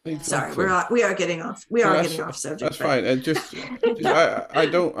 Exactly. Sorry, we are getting off. Getting off subject. That's fine.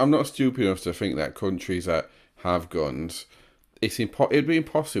 And I'm not stupid enough to think that countries that have guns, it'd be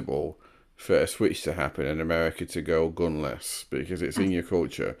impossible for a switch to happen in America to go gunless because it's in your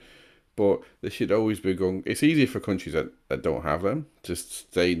culture. But there should always be gun. It's easier for countries that don't have them to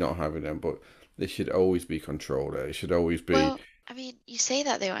stay not having them, but there should always be control there. It should always be. Well, I mean, you say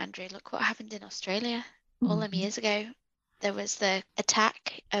that though, Andrew. Look what happened in Australia all them years ago. There was the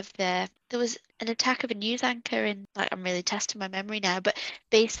attack of there was an attack of a news anchor in, like, I'm really testing my memory now, but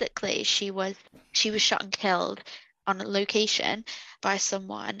basically she was shot and killed on a location by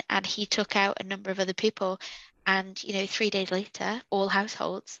someone, and he took out a number of other people, and 3 days later all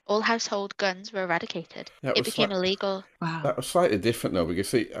household guns were eradicated. It became illegal. Wow. That was slightly different though,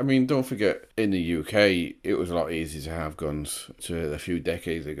 because don't forget, in the UK it was a lot easier to have guns to a few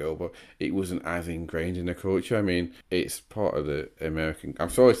decades ago, but it wasn't as ingrained in the culture. I mean, it's part of the American, I'm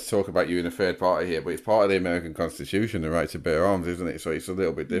sorry to talk about you in a third party here, but it's part of the American Constitution, the right to bear arms, isn't it? So it's a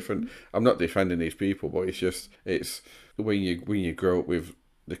little bit different. I'm not defending these people, but it's when you grow up with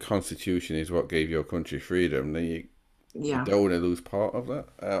the Constitution is what gave your country freedom, then you don't want to lose part of that.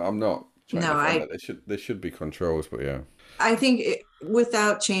 I'm not trying to find that. There should be controls, but yeah. I think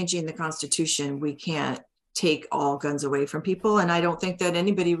without changing the Constitution, we can't take all guns away from people. And I don't think that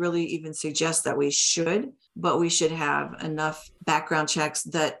anybody really even suggests that we should, but we should have enough background checks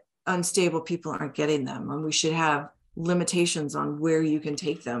that unstable people aren't getting them. And we should have limitations on where you can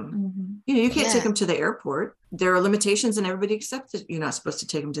take them. You can't take them to the airport. There are limitations, and everybody accepts that you're not supposed to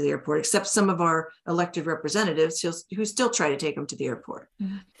take them to the airport, except some of our elected representatives who still try to take them to the airport.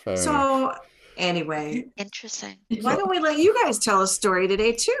 So anyway, interesting. Why don't we let you guys tell a story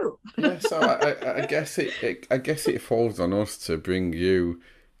today too? Yeah, so I guess it falls on us to bring you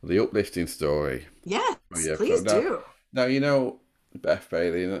the uplifting story. Yes, please do. Now, Beth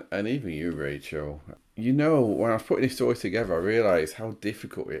Bailey, and even you, Rachel, when I was putting this story together, I realised how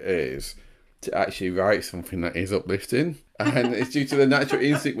difficult it is to actually write something that is uplifting. And it's due to the natural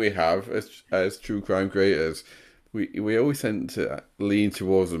instinct we have as true crime creators. We always tend to lean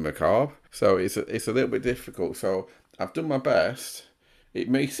towards the macabre. So it's a little bit difficult. So I've done my best. It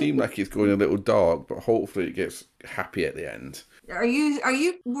may seem like it's going a little dark, but hopefully it gets happy at the end. Are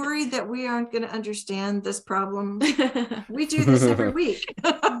you worried that we aren't going to understand this problem? We do this every week.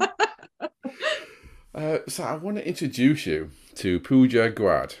 So I want to introduce you to Pooja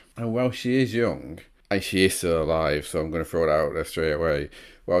Gwad. And while she is young, and she is still alive, so I'm going to throw it out there straight away.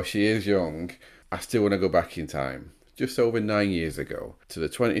 While she is young, I still want to go back in time, just over 9 years ago, to the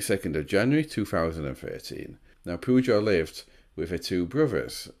 22nd of January 2013. Now, Pooja lived with her 2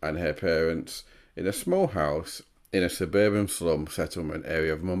 brothers and her parents in a small house in a suburban slum settlement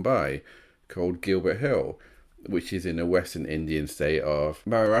area of Mumbai called Gilbert Hill, which is in the western Indian state of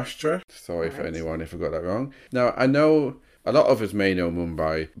Maharashtra. Sorry for anyone if I got that wrong. Now, I know a lot of us may know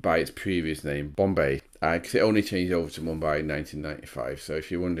Mumbai by its previous name, Bombay, because it only changed over to Mumbai in 1995. So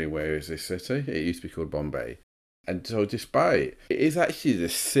if you're wondering where is this city, it used to be called Bombay. And so despite, it is actually the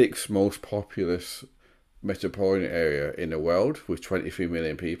 6th most populous metropolitan area in the world with 23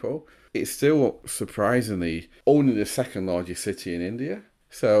 million people, it's still surprisingly only the 2nd largest city in India.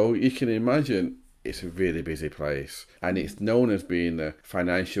 So you can imagine It's a really busy place, and it's known as being the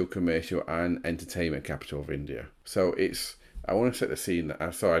financial, commercial, and entertainment capital of India. So it's. I want to set the scene.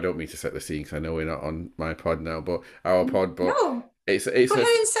 I'm sorry, I don't mean to set the scene because I know we're not on my pod now, but our pod. But No, it's go ahead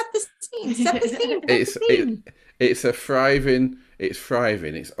and set the scene. Set the scene. it's a thriving. It's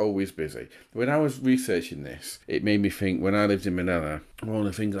thriving. It's always busy. When I was researching this, it made me think. When I lived in Manila, one of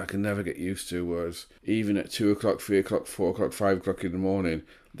the things I could never get used to was even at 2 o'clock, 3 o'clock, 4 o'clock, 5 o'clock in the morning,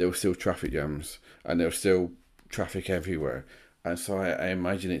 there were still traffic jams and there was still traffic everywhere. And so I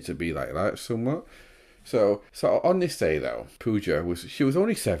imagine it to be like that somewhat. So on this day though, Pooja was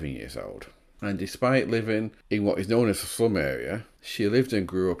only 7 years old, and despite living in what is known as a slum area, she lived and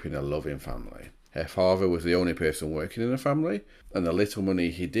grew up in a loving family. Her father was the only person working in the family, and the little money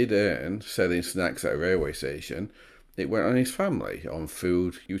he did earn selling snacks at a railway station, it went on his family, on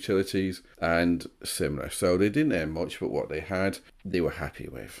food, utilities, and similar. So they didn't earn much, but what they had, they were happy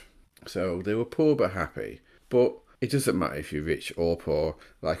with. So they were poor but happy. But it doesn't matter if you're rich or poor.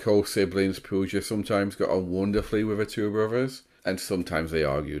 Like all siblings, Pooja sometimes got on wonderfully with her two brothers, and sometimes they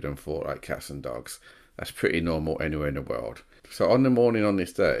argued and fought like cats and dogs. That's pretty normal anywhere in the world. So on the morning on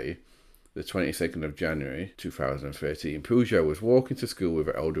this day, the 22nd of January 2013, Pooja was walking to school with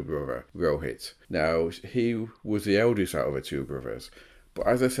her elder brother, Rohit. Now, he was the eldest out of her two brothers, but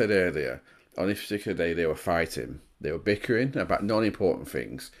as I said earlier, on this particular day they were fighting. They were bickering about non-important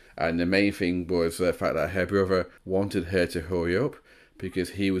things, and the main thing was the fact that her brother wanted her to hurry up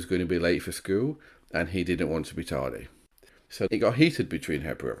because he was going to be late for school and he didn't want to be tardy. So it got heated between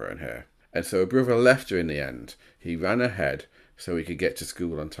her brother and her, and so her brother left her in the end. He ran ahead so he could get to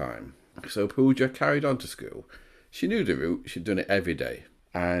school on time. So Pooja carried on to school. She knew the route, she'd done it every day,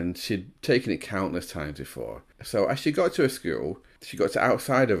 and she'd taken it countless times before. So as she got to her school, she got to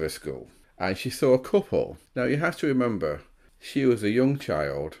outside of her school, and she saw a couple. Now you have to remember, she was a young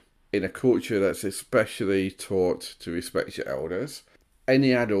child in a culture that's especially taught to respect your elders.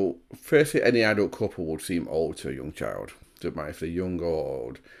 Any adult couple would seem old to a young child. Doesn't matter if they're young or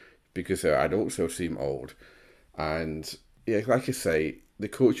old, because they're adults, they'll seem old. And yeah, like I say, the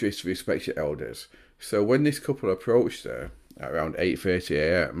culture is to respect your elders. So when this couple approached her at around 8:30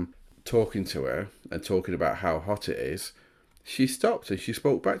 a.m, talking to her and talking about how hot it is, she stopped and she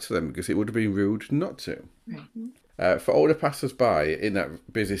spoke back to them because it would have been rude not to. Right. For all the passers-by in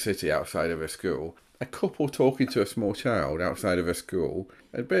that busy city outside of her school, a couple talking to a small child outside of her school,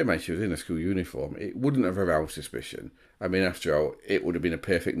 and bear in mind she was in a school uniform, it wouldn't have aroused suspicion. I mean, after all, it would have been a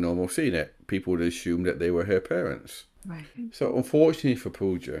perfect normal scene. People would assume that they were her parents. Right. So unfortunately for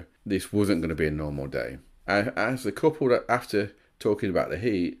Pooja, this wasn't going to be a normal day. And as the couple, that after talking about the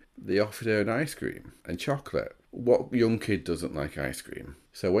heat, they offered her an ice cream and chocolate. What young kid doesn't like ice cream?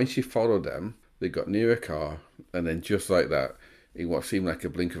 So when she followed them, they got near her car, and then just like that, in what seemed like a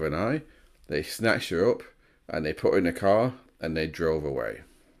blink of an eye, they snatched her up and they put her in a car and they drove away.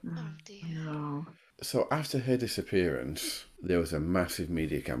 Oh dear. No. So after her disappearance, there was a massive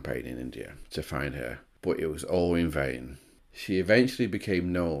media campaign in India to find her, but it was all in vain. She eventually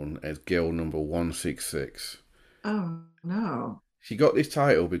became known as Girl Number 166. Oh no. She got this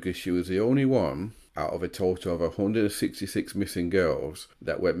title because she was the only one out of a total of 166 missing girls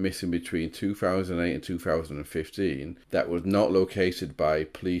that went missing between 2008 and 2015 that was not located by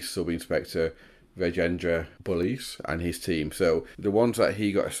Police Sub-Inspector Rajendra Bullis and his team. So the ones that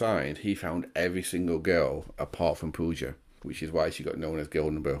he got assigned, he found every single girl apart from Pooja, which is why she got known as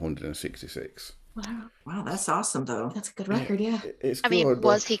Girl Number 166. Wow. Wow, that's awesome though. That's a good record, yeah. It's I mean, good,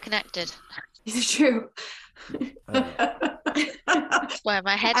 was he connected? It's true. Where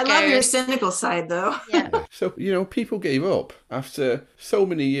my head I goes. love your cynical side though. Yeah. So, people gave up. After so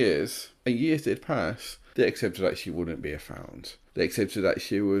many years, and years did pass, they accepted that she wouldn't be found. They accepted that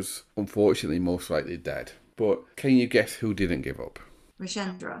she was, unfortunately, most likely dead. But can you guess who didn't give up?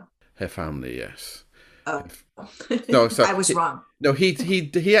 Rashendra. Her family, yes. Oh. No, so I was wrong. No,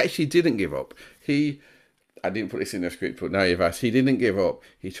 he actually didn't give up. I didn't put this in the script, but now you've asked. He didn't give up.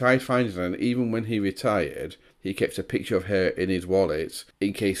 He tried finding her, and even when he retired, he kept a picture of her in his wallet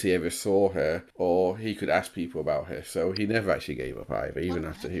in case he ever saw her or he could ask people about her. So he never actually gave up either, even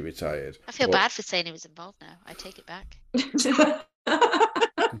after he retired. I feel bad for saying he was involved now. I take it back.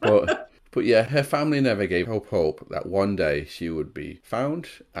 But yeah, her family never gave hope that one day she would be found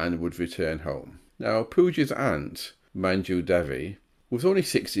and would return home. Now, Pooja's aunt, Manju Devi, was only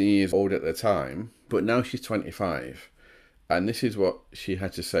 16 years old at the time, but now she's 25. And this is what she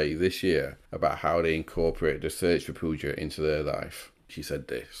had to say this year about how they incorporated the search for Pooja into their life. She said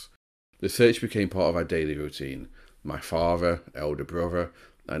this: "The search became part of our daily routine. My father, elder brother,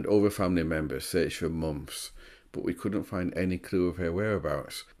 and other family members searched for months, but we couldn't find any clue of her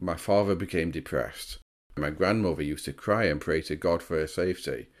whereabouts. My father became depressed. My grandmother used to cry and pray to God for her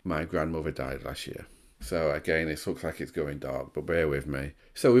safety. My grandmother died last year. So again, it looks like it's going dark, but bear with me.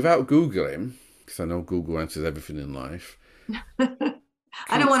 So without Googling, because I know Google answers everything in life.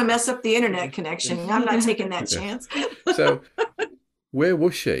 I don't want to mess up the internet connection. I'm not taking that chance. So where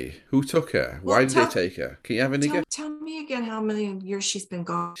was she? Who took her? Why did they take her? Can you have any guess? Tell me again how many years she's been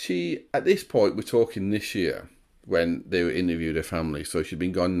gone. She, at this point, we're talking this year, when they interviewed her family. So she'd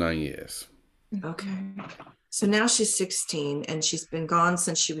been gone 9 years. Okay. So now she's 16 and she's been gone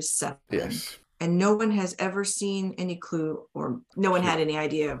since she was 7. Yes. And no one has ever seen any clue, or no one had any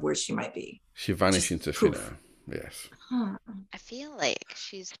idea of where she might be. She vanished into thin air. Yes. Huh. I feel like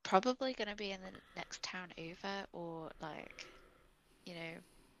she's probably going to be in the next town over, or like, you know,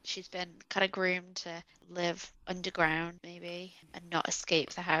 she's been kind of groomed to live underground maybe and not escape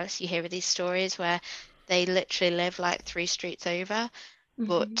the house. You hear of these stories where they literally live like 3 streets over,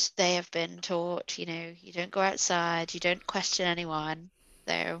 but they have been taught, you know, you don't go outside, you don't question anyone.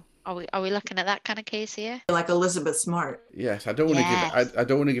 So are we looking at that kind of case here? Like Elizabeth Smart. Yes. I don't want to give. I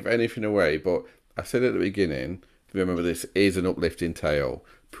don't want to give anything away, but I said at the beginning. Remember, this is an uplifting tale.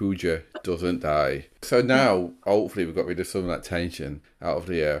 Pooja doesn't die. So now, hopefully, we've got rid of some of that tension out of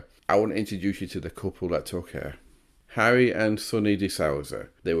the air. I want to introduce you to the couple that took her. Harry and Sunny de Souza.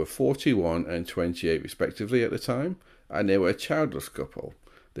 They were 41 and 28 respectively at the time, and they were a childless couple.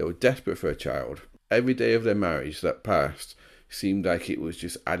 They were desperate for a child. Every day of their marriage that passed seemed like it was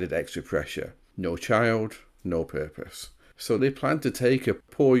just added extra pressure. No child, no purpose. So they planned to take a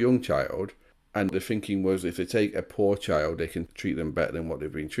poor young child, and the thinking was if they take a poor child, they can treat them better than what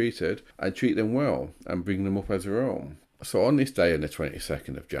they've been treated, and treat them well, and bring them up as their own. So on this day, on the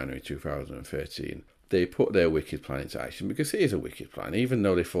 22nd of January 2013, they put their wicked plan into action, because it is a wicked plan. Even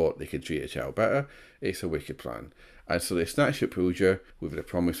though they thought they could treat a child better, it's a wicked plan. And so they snatched up Pooja with the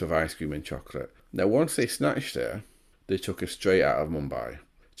promise of ice cream and chocolate. Now, once they snatched her, they took her straight out of Mumbai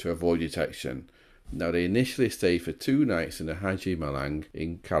to avoid detection. Now, they initially stayed for 2 nights in the Haji Malang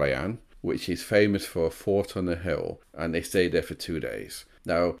in Kalyan, which is famous for a fort on the hill, and they stayed there for 2 days.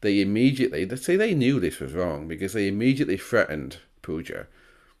 Now, they knew this was wrong, because they immediately threatened Pooja.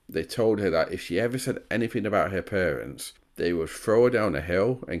 They told her that if she ever said anything about her parents, they would throw her down a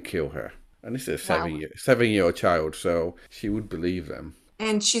hill and kill her. And this is a 7-year-old child, so she would believe them.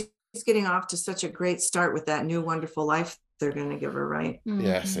 And she's getting off to such a great start with that new wonderful life they're going to give her, right?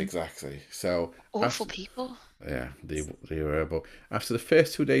 Yes, exactly. So Awful people. Yeah, they were. But after the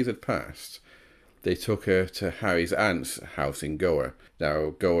first 2 days had passed, they took her to Harry's aunt's house in Goa.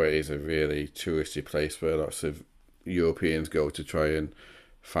 Now, Goa is a really touristy place where lots of Europeans go to try and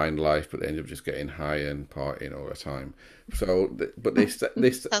find life, but they end up just getting high and partying all the time. So, but they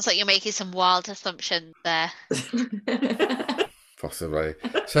Sounds like you're making some wild assumptions there. Possibly.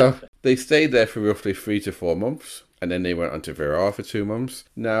 So they stayed there for roughly 3 to 4 months, and then they went on to Virar for 2 months.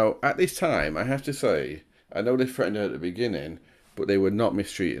 Now, at this time, I have to say, I know they threatened her at the beginning, but they were not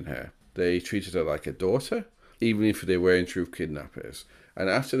mistreating her. They treated her like a daughter, even if they were in truth kidnappers. And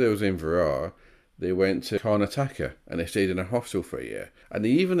after they was in Virar, they went to Karnataka, and they stayed in a hostel for a year. And they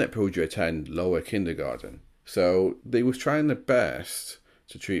even let Pooja attend lower kindergarten. So they was trying their best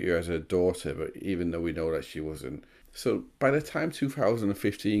to treat her as a daughter, but even though we know that she wasn't. So by the time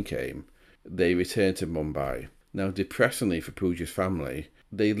 2015 came, they returned to Mumbai. Now, depressingly for Pooja's family,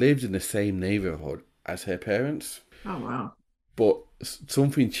 they lived in the same neighbourhood as her parents. Oh, wow. But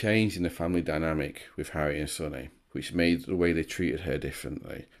something changed in the family dynamic with Harry and Sunny, which made the way they treated her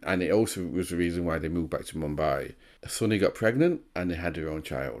differently. And it also was the reason why they moved back to Mumbai. Sunny got pregnant and they had their own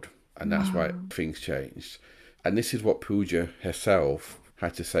child. And that's why things changed. And this is what Pooja herself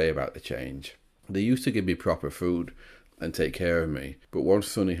had to say about the change. They used to give me proper food and take care of me, but once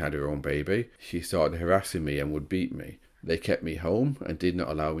Sunny had her own baby, she started harassing me and would beat me. They kept me home and did not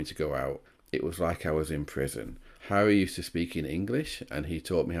allow me to go out. It was like I was in prison. Harry used to speak in English, and he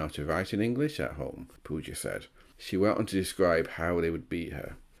taught me how to write in English at home, Pooja said. She went on to describe how they would beat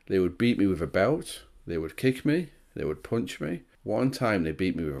her. They would beat me with a belt, they would kick me, they would punch me. One time they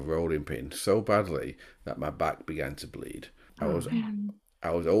beat me with a rolling pin so badly that my back began to bleed. I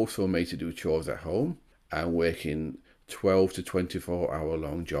was also made to do chores at home and working 12 to 24 hour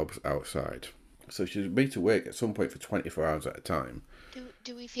long jobs outside. So she was made to work at some point for 24 hours at a time.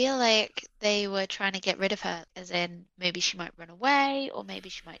 Do we feel like they were trying to get rid of her, as in maybe she might run away or maybe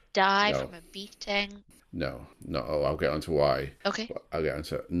she might die from a beating? No, not at all. I'll get on to why. Okay. I'll get on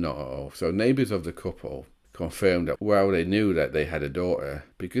to not at all. So neighbours of the couple confirmed that while they knew that they had a daughter,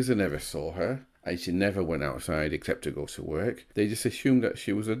 because they never saw her and she never went outside except to go to work, they just assumed that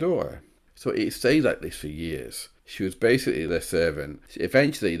she was a daughter. So it stayed like this for years. She was basically their servant.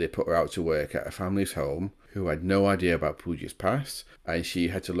 Eventually, they put her out to work at a family's home who had no idea about Pooja's past, and she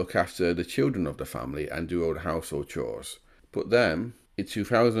had to look after the children of the family and do all the household chores. But then, in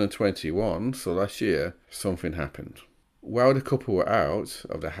 2021, so last year, something happened. While the couple were out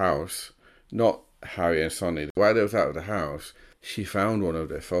of the house, not Harry and Sonny, while they was out of the house, she found one of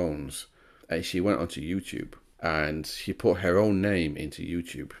their phones and she went onto YouTube and she put her own name into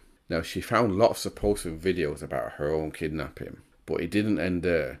YouTube. Now, she found lots of posts and videos about her own kidnapping, but it didn't end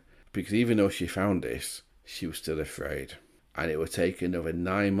there, because even though she found this, she was still afraid. And it would take another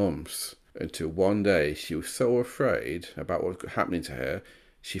 9 months until one day she was so afraid about what was happening to her,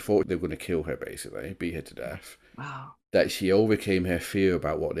 she thought they were going to kill her, basically, beat her to death, Wow. that she overcame her fear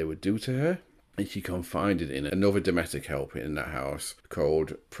about what they would do to her. And she confided in another domestic helper in that house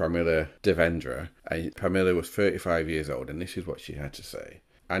called Pramila Devendra. And Pramila was 35 years old, and this is what she had to say.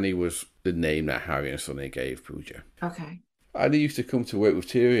 Annie was the name that Harry and Sonny gave Pooja. Okay. Annie used to come to work with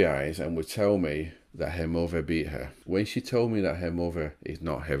teary eyes and would tell me that her mother beat her. When she told me that her mother is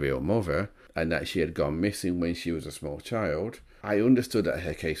not her real mother and that she had gone missing when she was a small child, I understood that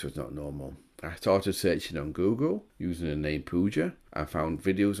her case was not normal. I started searching on Google using the name Pooja and found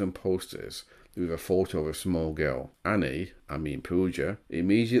videos and posters with a photo of a small girl. Annie, Pooja,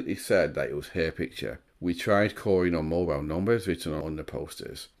 immediately said that it was her picture. We tried calling on mobile numbers written on the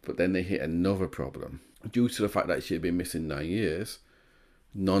posters, but then they hit another problem. Due to the fact that she had been missing 9 years,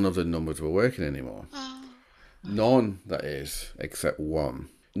 none of the numbers were working anymore. None, that is, except one.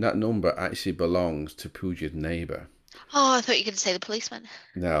 And that number actually belongs to Pooja's neighbour. Oh, I thought you were going to say the policeman.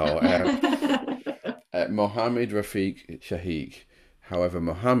 No, Mohammed Rafiq Shahiq. However,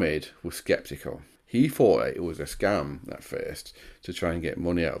 Mohammed was sceptical. He thought it was a scam at first to try and get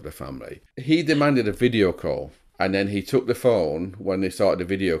money out of the family. He demanded a video call, and then he took the phone when they started the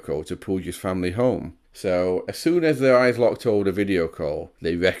video call to Pooja's family home. So as soon as their eyes locked over the video call,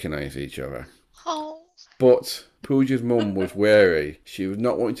 they recognised each other. Oh. But Pooja's mum was wary. She was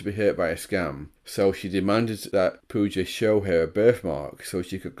not wanting to be hurt by a scam, so she demanded that Pooja show her a birthmark so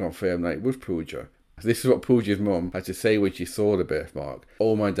she could confirm that it was Pooja. This is what Pooja's mum had to say when she saw the birthmark.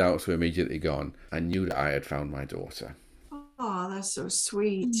 All my doubts were immediately gone. I knew that I had found my daughter. Oh, that's so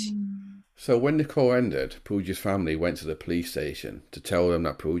sweet. So when the call ended, Pooja's family went to the police station to tell them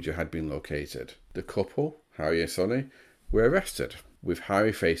that Pooja had been located. The couple, Harry and Sonny, were arrested, with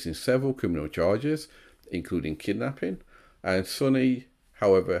Harry facing several criminal charges, including kidnapping, and Sonny,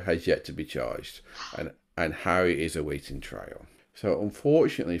 however, has yet to be charged, and Harry is awaiting trial. So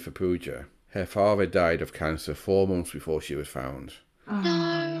unfortunately for Pooja, her father died of cancer 4 months before she was found. Oh,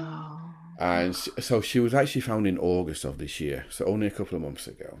 no. And so she was actually found in August of this year, so only a couple of months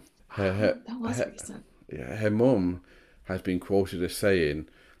ago. That was recent. Her mum has been quoted as saying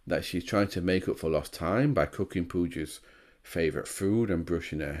that she's trying to make up for lost time by cooking Pooja's favourite food and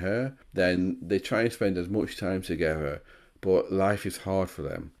brushing her hair. Then they try and spend as much time together, but life is hard for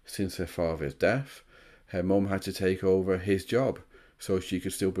them. Since her father's death, her mum had to take over his job so she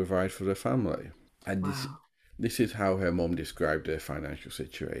could still provide for the family. And this is how her mum described her financial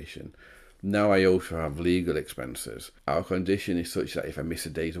situation. Now I also have legal expenses. Our condition is such that if I miss a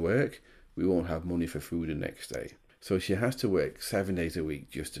day's work, we won't have money for food the next day. So she has to work 7 days a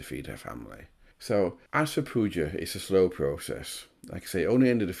week just to feed her family. So as for Pooja, it's a slow process. Like I say, it only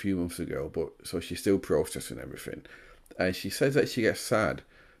ended a few months ago, but so she's still processing everything. And she says that she gets sad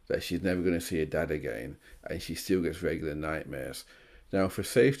that she's never going to see her dad again, and she still gets regular nightmares. Now, for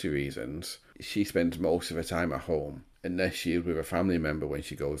safety reasons, she spends most of her time at home, unless she is with a family member when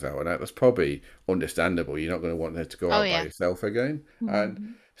she goes out. And that's probably understandable. You're not going to want her to go out by herself again. Mm-hmm.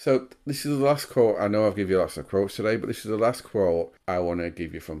 And so this is the last quote. I know I've given you lots of quotes today, but this is the last quote I want to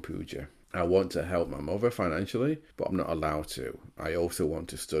give you from Pooja. I want to help my mother financially, but I'm not allowed to. I also want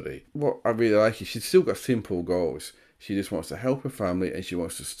to study. What I really like is she's still got simple goals. She just wants to help her family and she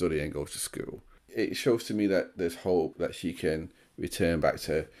wants to study and go to school. It shows to me that there's hope that she can return back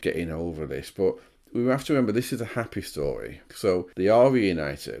to getting over this. But we have to remember this is a happy story. So they are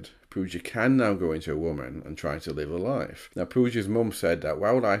reunited. Pooja can now go into a woman and try to live a life. Now Pooja's mum said that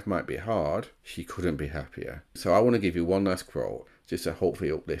while life might be hard, she couldn't be happier. So I want to give you one last quote just to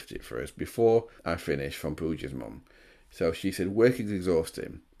hopefully uplift it for us before I finish from Pooja's mum. So she said, work is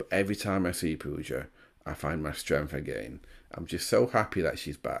exhausting, but every time I see Pooja, I find my strength again. I'm just so happy that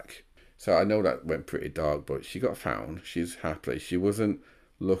she's back. So I know that went pretty dark, but she got found. She's happy. She wasn't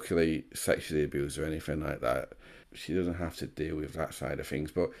luckily sexually abused or anything like that. She doesn't have to deal with that side of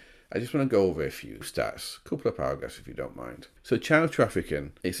things. But I just want to go over a few stats, a couple of paragraphs if you don't mind. So child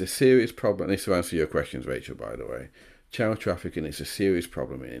trafficking is a serious problem. This will answer your questions, Rachel, by the way. Child trafficking is a serious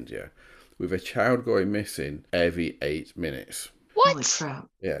problem in India, with a child going missing every 8 minutes. Holy What? crap.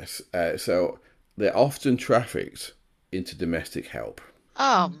 Yes. So they're often trafficked into domestic help.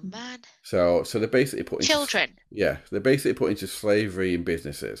 Oh Mhm. man. So they're basically put into Children. they're basically put into slavery in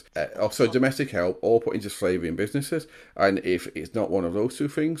businesses. Also, domestic help, or put into slavery in businesses. And if it's not one of those two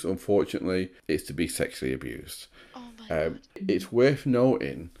things, unfortunately, it's to be sexually abused. Oh my God. It's worth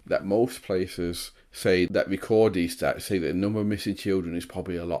noting that most places say that record these stats say that the number of missing children is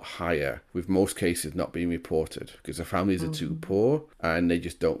probably a lot higher, with most cases not being reported because the families are too poor and they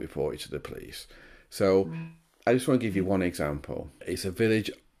just don't report it to the police. So I just want to give you one example. It's a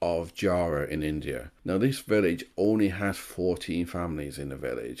village of Jara in India. Now, this village only has 14 families in the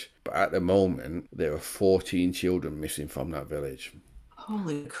village, but at the moment, there are 14 children missing from that village.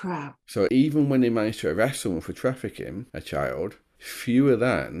 Holy crap. So even when they manage to arrest someone for trafficking a child, fewer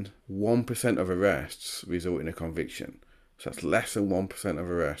than 1% of arrests result in a conviction. So that's less than 1% of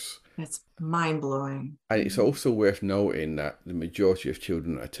arrests. That's mind blowing. And it's also worth noting that the majority of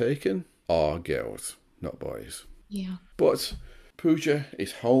children that are taken are girls, not boys. Yeah. But Pooja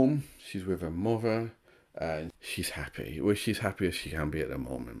is home, she's with her mother, and she's happy. Well, she's happy as she can be at the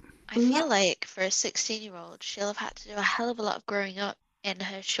moment. I feel like for a 16-year-old, she'll have had to do a hell of a lot of growing up in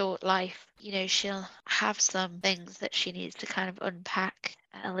her short life. You know, she'll have some things that she needs to kind of unpack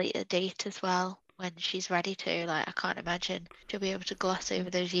at a later date as well when she's ready to. Like, I can't imagine she'll be able to gloss over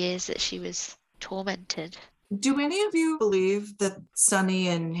those years that she was tormented. Do any of you believe that Sonny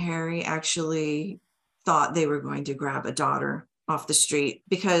and Harry actually thought they were going to grab a daughter off the street?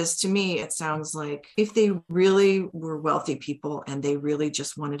 Because to me, it sounds like if they really were wealthy people and they really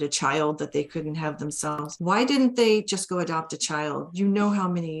just wanted a child that they couldn't have themselves, why didn't they just go adopt a child? You know how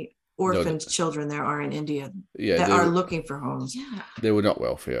many orphaned children there are in India that are looking for homes. Yeah. They were not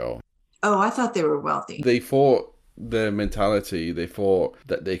wealthy at all. Oh, I thought they were wealthy. They thought their mentality, they thought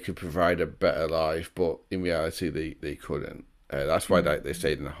that they could provide a better life, but in reality, they couldn't. That's why they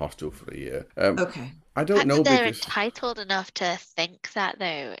stayed in a hostel for a year. Okay. I The don't fact know that they're because entitled enough to think that,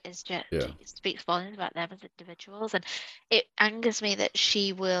 though, is just Yeah. it speaks volumes about them as individuals. And it angers me that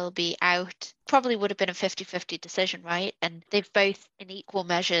she will be out. Probably would have been a 50-50 decision, right? And they've both in equal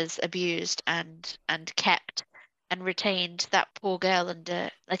measures abused and kept and retained that poor girl under,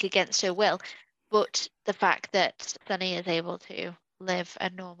 like, against her will. But the fact that Sunny is able to live a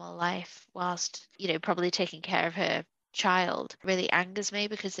normal life whilst, you know, probably taking care of her child really angers me,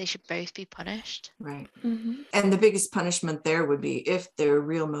 because they should both be punished. Right. Mm-hmm. And the biggest punishment there would be if their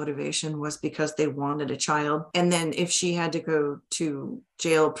real motivation was because they wanted a child. And then if she had to go to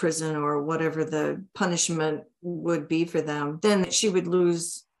jail, prison, or whatever the punishment would be for them, then she would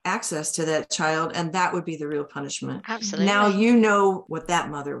lose access to that child, and that would be the real punishment. Absolutely. Now you know what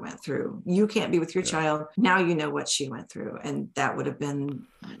that mother went through. You can't be with your Yeah. child. Now you know what she went through, and that would have been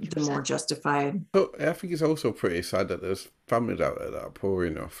the more 100%. justified. But I think it's also pretty sad that there's families out there that are poor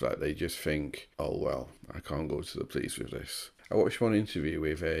enough that they just think, oh, well, I can't go to the police with this. I watched one interview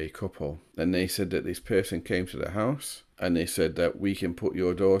with a couple, and they said that this person came to their house and they said that we can put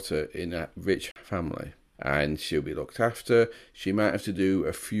your daughter in a rich family and she'll be looked after. She might have to do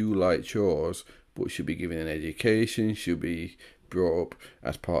a few light chores, but she'll be given an education. She'll be brought up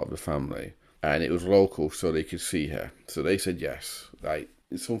as part of the family. And it was local, so they could see her. So they said yes. Like,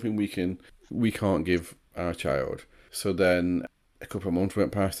 it's something we can't give our child. So then a couple of months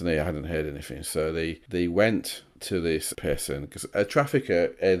went past and they hadn't heard anything. So they went to this person, because a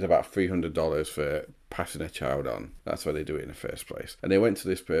trafficker earns about $300 for passing a child on. That's why they do it in the first place. And they went to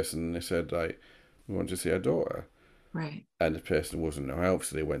this person and they said, like, we want to see our daughter. Right. And the person wasn't no help,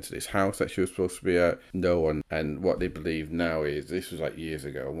 so they went to this house that she was supposed to be at. No one. And what they believe now is, this was like years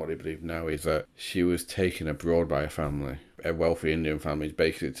ago, and what they believe now is that she was taken abroad by a family. A wealthy Indian family is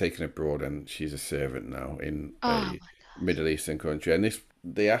basically taken abroad, and she's a servant now in a Middle Eastern country. And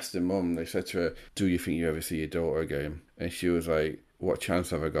they asked the mum, they said to her, do you think you ever see your daughter again? And she was like, what chance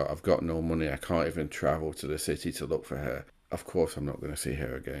have I got? I've got no money. I can't even travel to the city to look for her. Of course I'm not going to see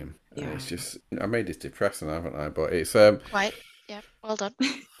her again. Yeah. And it's just, I made this depressing, haven't I? But it's Right. Yeah. Well done.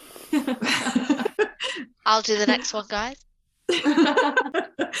 I'll do the next one, guys.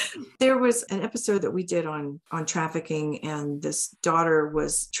 There was an episode that we did on trafficking, and this daughter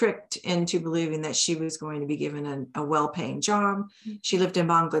was tricked into believing that she was going to be given a well-paying job. She lived in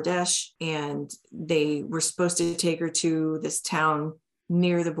Bangladesh, and they were supposed to take her to this town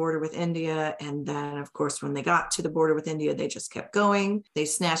near the border with India. And then, of course, when they got to the border with India, they just kept going. They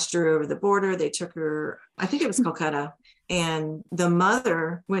snatched her over the border. They took her, I think it was Kolkata. And the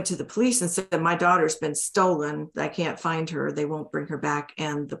mother went to the police and said, my daughter's been stolen. I can't find her. They won't bring her back.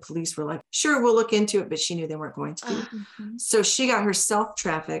 And the police were like, sure, we'll look into it. But she knew they weren't going to. So she got herself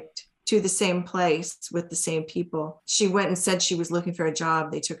trafficked to the same place with the same people. She went and said she was looking for a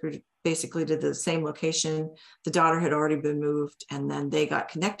job. They took her basically to the same location. The daughter had already been moved, and then they got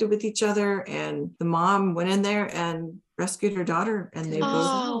connected with each other, and the mom went in there and rescued her daughter, and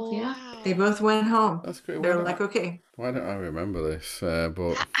Oh, yeah. they both went home. That's great. They're like, okay. Why don't I remember this?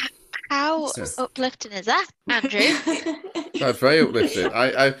 But How Yeah. uplifting is that, Andrew? that's very uplifting.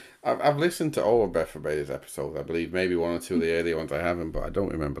 I've listened to all of Beth Bailey's episodes. I believe maybe one or two of the early ones I haven't, but I don't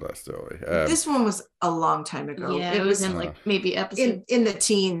remember that story. This one was a long time ago. Yeah, it was in like maybe episode in the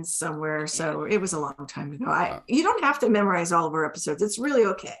teens somewhere, so it was a long time ago. You don't have to memorize all of our episodes. It's really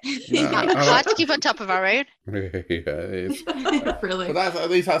okay. Hard to keep on top of our own. Yeah, it is. really. But at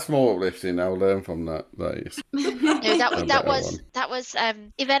least that's more uplifting. I'll learn from that. That is. No, A better one. that was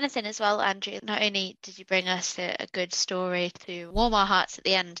if anything as well, Andrew. Not only did you bring us a good story to warm our hearts at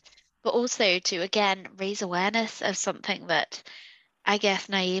the end, but also to again raise awareness of something that I guess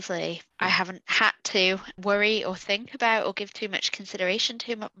naively I haven't had to worry or think about or give too much consideration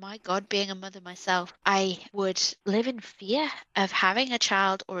to. My God, being a mother myself, I would live in fear of having a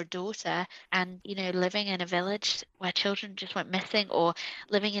child or a daughter and, you know, living in a village where children just went missing, or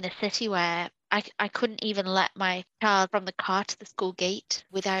living in a city where I couldn't even let my child from the car to the school gate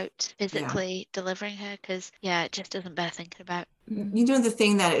without physically delivering her, because, yeah, it just isn't better thinking about. You know, the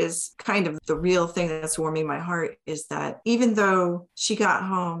thing that is kind of the real thing that's warming my heart is that even though she got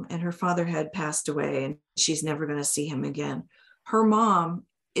home and her father had passed away and she's never going to see him again, her mom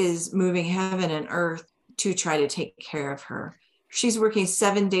is moving heaven and earth to try to take care of her. She's working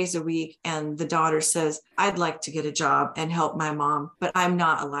 7 days a week, and the daughter says, I'd like to get a job and help my mom, but I'm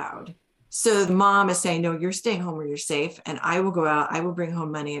not allowed. So the mom is saying, no, you're staying home where you're safe, and I will go out, I will bring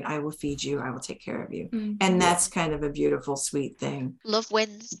home money, and I will feed you, I will take care of you. Mm-hmm. And that's kind of a beautiful, sweet thing. Love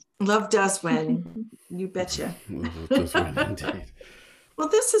wins. Love does win. You betcha. Love does win, indeed. Well,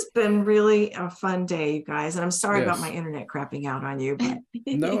 this has been really a fun day, you guys. And I'm sorry about Yes. my internet crapping out on you, but,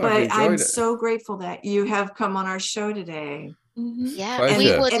 No, I've but I'm enjoyed it. so grateful that you have come on our show today. Mhm. Yeah, Pleasure.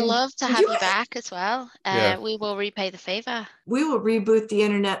 we would And love to have you- you back as well. Yeah. We will repay the favor. We will reboot the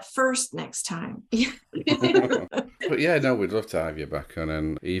internet first next time. But yeah, no, we'd love to have you back on,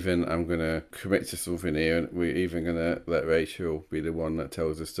 and even I'm gonna commit to something here, and we're even gonna let Rachel be the one that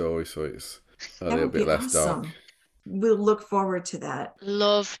tells the story, so it's a That little would bit be less dark. awesome. We'll look forward to that.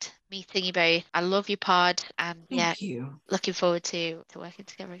 Loved meeting you both. I love your pod, and yeah, Thank you. looking forward to working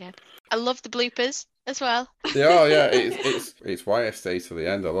together again. I love the bloopers as well. Yeah, it's why I stay to the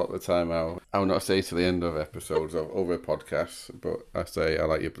end a lot of the time. I'll not stay to the end of episodes of other podcasts, but I say I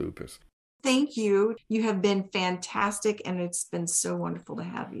like your bloopers. Thank you. You have been fantastic, and it's been so wonderful to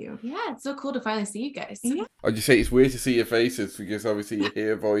have you. Yeah, it's so cool to finally see you guys. Yeah. I'd just say it's weird to see your faces because obviously you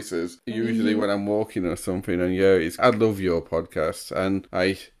hear voices usually when I'm walking or something. And yeah, I love your podcast, and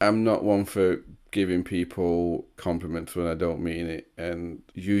I'm not one for giving people compliments when I don't mean it. And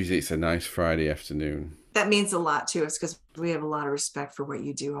usually it's a nice Friday afternoon. That means a lot to us because we have a lot of respect for what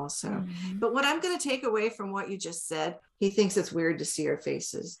you do also. Mhm. But what I'm going to take away from what you just said, he thinks it's weird to see our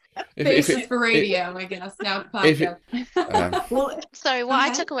faces. Faces for radio, I guess. Now if it- podcast. Well, Sorry, what I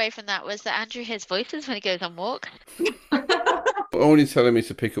Okay. took away from that was that Andrew hears voices when he goes on walks. Only telling me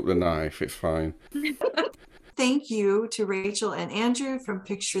to pick up the knife, it's fine. thank you to Rachel and Andrew from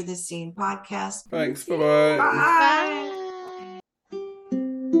Picture the Scene podcast. Thanks, bye-bye. Bye.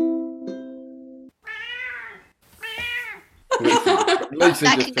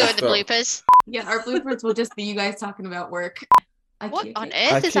 That can go in the bloopers. Yeah, our bloopers will just be you guys talking about work. What IKEA on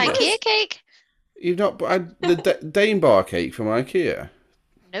cake. earth is IKEA. IKEA cake? You've not had the Dane bar cake from IKEA?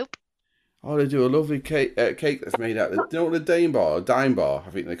 Nope. Oh, they do a lovely cake that's made out of, you know what the Dane bar, or Dime bar,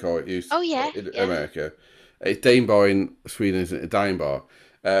 I think they call it Oh, yeah, in yeah. America. It's Dane bar in Sweden, isn't it? A Dime bar.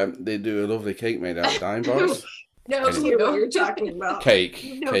 They do a lovely cake made out of Dime bars. No, I don't know what you're talking about.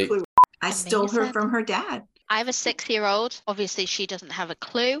 Cake. No Cake. clue. I stole her Amazing. from her dad. I have a 6-year-old. Obviously, she doesn't have a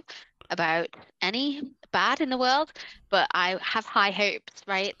clue about any bad in the world, but I have high hopes,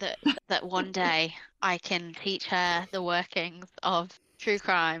 right? That one day I can teach her the workings of true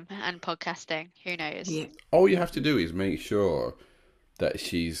crime and podcasting. Who knows? Yeah. All you have to do is make sure that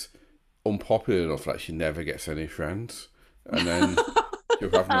she's unpopular enough that she never gets any friends. And then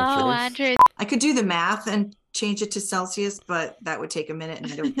you'll have no Oh, choice. Andrew. I could do the math and change it to Celsius, but that would take a minute,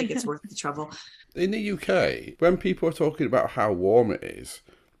 and I don't think it's worth the trouble. In the UK, when people are talking about how warm it is,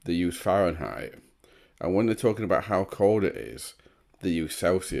 they use Fahrenheit. And when they're talking about how cold it is, they use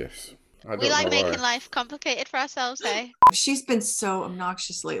Celsius. I We don't like know why. making life complicated for ourselves, hey? She's been so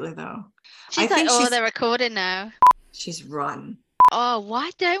obnoxious lately, though. She's like, think oh, she's- they're recording now. She's run. Oh,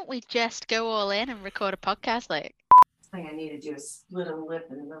 why don't we just go all in and record a podcast like? thing I need to do is split a lip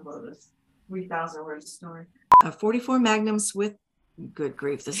in the middle of this 3,000 word story. 44 magnums with, good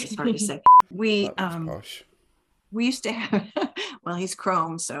grief, this is hard to say. We That was posh. we used to have, well, he's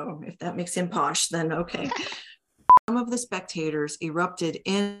chrome, so if that makes him posh, then okay. Some of the spectators erupted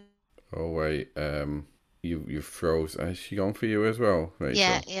in. Oh wait, you froze. Has she gone for you as well,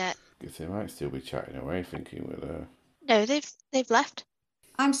 Rachel? Yeah. Guess they might still be chatting away, thinking with her. No, they've left.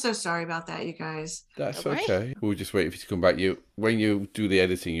 I'm so sorry about that, you guys. That's Don't worry. okay. We'll just wait for you to come back. When you do the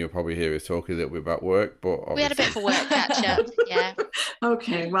editing, you'll probably hear us talk a little bit about work, but We had a bit of a work catch up. Yeah.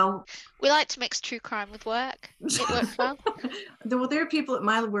 Okay, well, We like to mix true crime with work. It works well. well, there are people at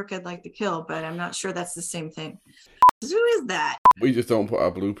my work I'd like to kill, but I'm not sure that's the same thing. Who is that? we just don't put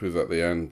our bloopers at the end.